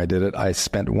only time I did it. I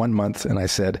spent 1 month and I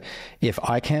said, if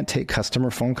I can't take customer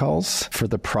phone calls for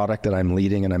the product that I'm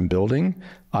leading and I'm building,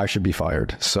 I should be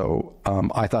fired. So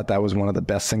I thought that was one of the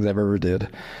best things I've ever did.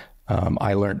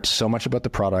 I learned so much about the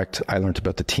product. I learned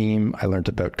about the team. I learned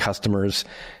about customers.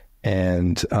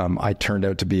 And I turned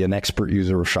out to be an expert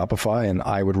user of Shopify. And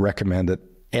I would recommend that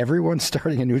everyone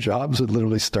starting a new job would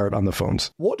literally start on the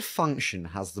phones. What function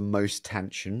has the most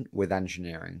tension with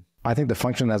engineering? I think the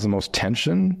function that has the most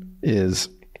tension is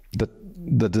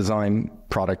the design,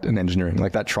 product, and engineering,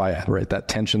 like that triad, right? That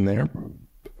tension there,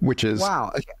 which is...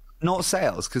 Wow. Okay. Not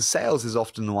sales, because sales is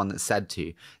often the one that's said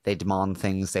to. They demand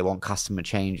things, they want customer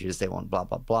changes, they want blah,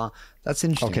 blah, blah. That's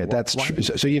interesting. Okay, that's true.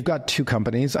 So you've got two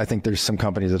companies. I think there's some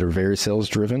companies that are very sales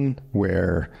driven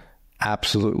where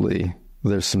absolutely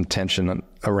there's some tension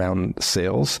around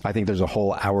sales. I think there's a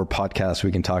whole hour podcast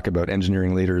we can talk about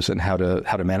engineering leaders and how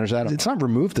to manage that. It's not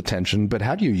remove the tension, but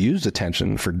how do you use the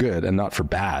tension for good and not for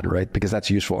bad, right? Because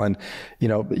that's useful. And,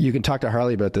 you can talk to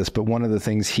Harley about this, but one of the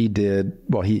things he did,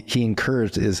 well, he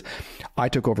encouraged is I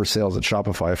took over sales at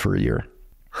Shopify for a year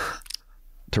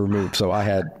to remove. So I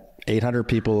had 800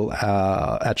 people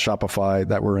at Shopify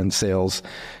that were in sales,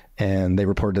 and they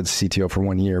reported to the CTO for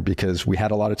 1 year because we had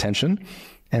a lot of tension.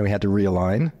 And we had to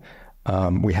realign.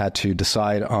 We had to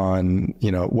decide on,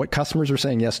 what customers are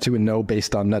saying yes to and no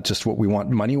based on not just what we want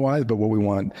money-wise, but what we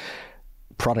want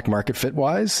product market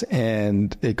fit-wise.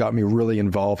 And it got me really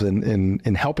involved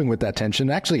in helping with that tension,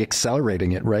 actually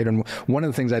accelerating it, right? And one of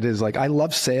the things I did is I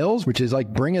love sales, which is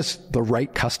bring us the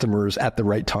right customers at the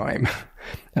right time.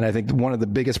 And I think one of the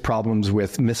biggest problems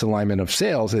with misalignment of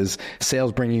sales is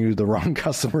sales bringing you the wrong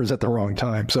customers at the wrong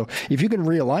time. So if you can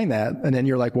realign that, and then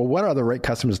you're like, well, what are the right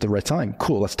customers at the right time?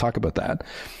 Cool. Let's talk about that.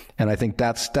 And I think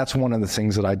that's one of the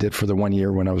things that I did for the 1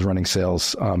 year when I was running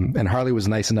sales. And Harley was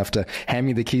nice enough to hand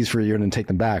me the keys for a year and then take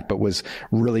them back, but was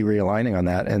really realigning on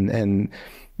that. And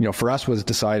for us was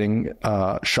deciding,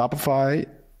 Shopify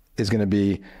is going to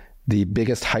be the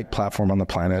biggest hype platform on the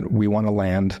planet. We want to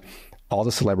land all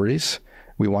the celebrities.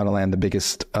 We want to land the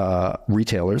biggest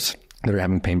retailers that are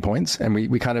having pain points. And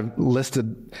we kind of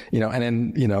listed,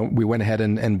 and then, we went ahead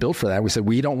and built for that. We said,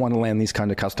 we don't want to land these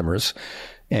kind of customers.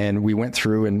 And we went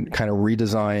through and kind of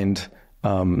redesigned,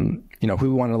 who we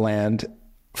want to land,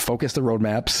 focused the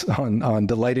roadmaps on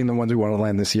delighting the ones we want to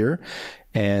land this year.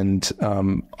 And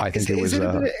I think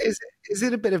Is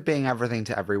it a bit of being everything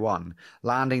to everyone?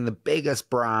 Landing the biggest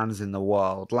brands in the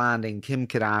world, landing Kim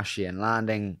Kardashian,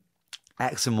 landing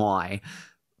X and Y,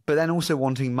 but then also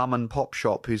wanting mum and pop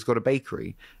shop who's got a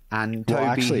bakery and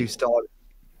Toby who started.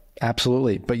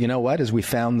 Absolutely. But you know what? Is we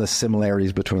found the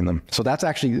similarities between them. So that's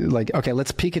actually okay,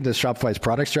 let's peek into Shopify's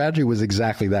product strategy was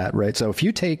exactly that, right? So if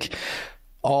you take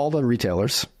all the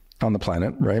retailers on the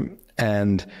planet, right,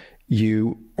 and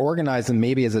you organize them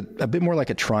maybe as a bit more like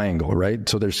a triangle, right?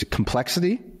 So there's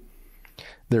complexity,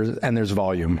 there's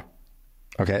volume.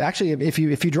 Okay. Actually, if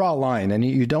you draw a line and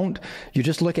you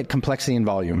just look at complexity and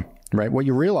volume, right? What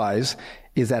you realize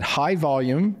is that high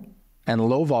volume and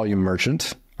low volume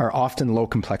merchant are often low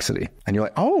complexity. And you're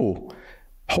like, oh,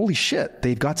 holy shit,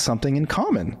 they've got something in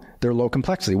common. They're low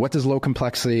complexity. What does low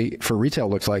complexity for retail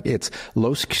looks like? It's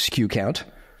low SKU count,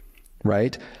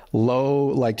 right?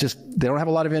 Low, they don't have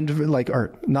a lot of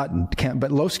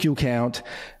but low SKU count.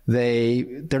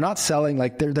 they're not selling,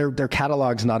 like their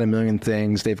catalog's not a million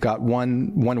things. They've got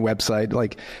one website.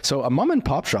 Like, so a mom and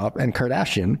pop shop and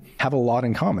Kardashian have a lot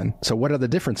in common. So what are the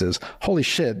differences? Holy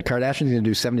shit, Kardashian's going to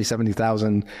do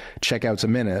 70,000 checkouts a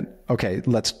minute. Okay,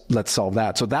 let's solve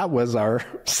that. So that was our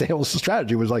sales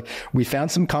strategy, was like, we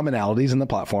found some commonalities in the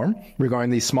platform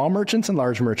regarding these small merchants and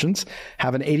large merchants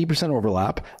have an 80%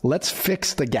 overlap. Let's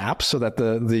fix the gaps so that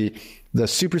the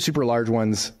super, super large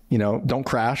ones, don't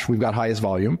crash. We've got highest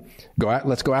volume.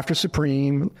 Let's go after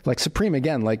Supreme. Like Supreme,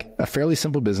 again, like a fairly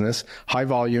simple business, high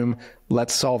volume.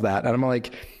 Let's solve that.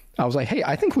 And I was like, hey,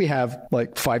 I think we have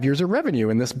like 5 years of revenue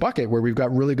in this bucket where we've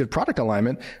got really good product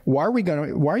alignment. Why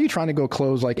are you trying to go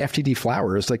close like FTD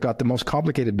Flowers, like got the most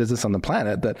complicated business on the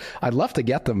planet that I'd love to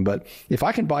get them. But if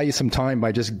I can buy you some time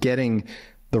by just getting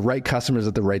the right customers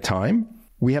at the right time,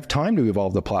 we have time to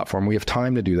evolve the platform. We have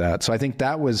time to do that. So I think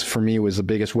that was, for me, was the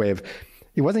biggest way of,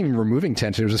 it wasn't even removing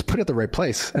tension. It was just put it at the right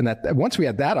place. And that once we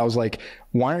had that, I was like,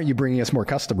 why aren't you bringing us more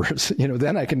customers?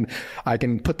 Then I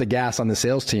can put the gas on the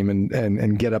sales team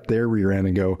and get up their rear end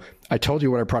and go, I told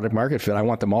you what our product market fit. I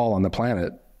want them all on the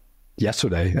planet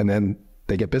yesterday. And then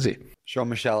they get busy.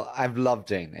 Jean-Michel, I've loved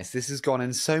doing this. This has gone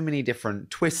in so many different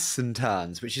twists and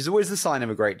turns, which is always the sign of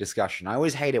a great discussion. I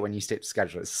always hate it when you stick to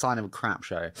schedule. It's a sign of a crap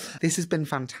show. This has been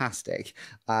fantastic.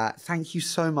 Thank you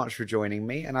so much for joining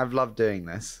me, and I've loved doing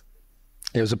this.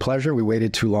 It was a pleasure. We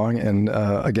waited too long. And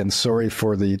again, sorry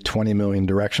for the 20 million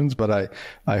directions, but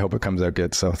I hope it comes out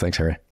good. So thanks, Harry.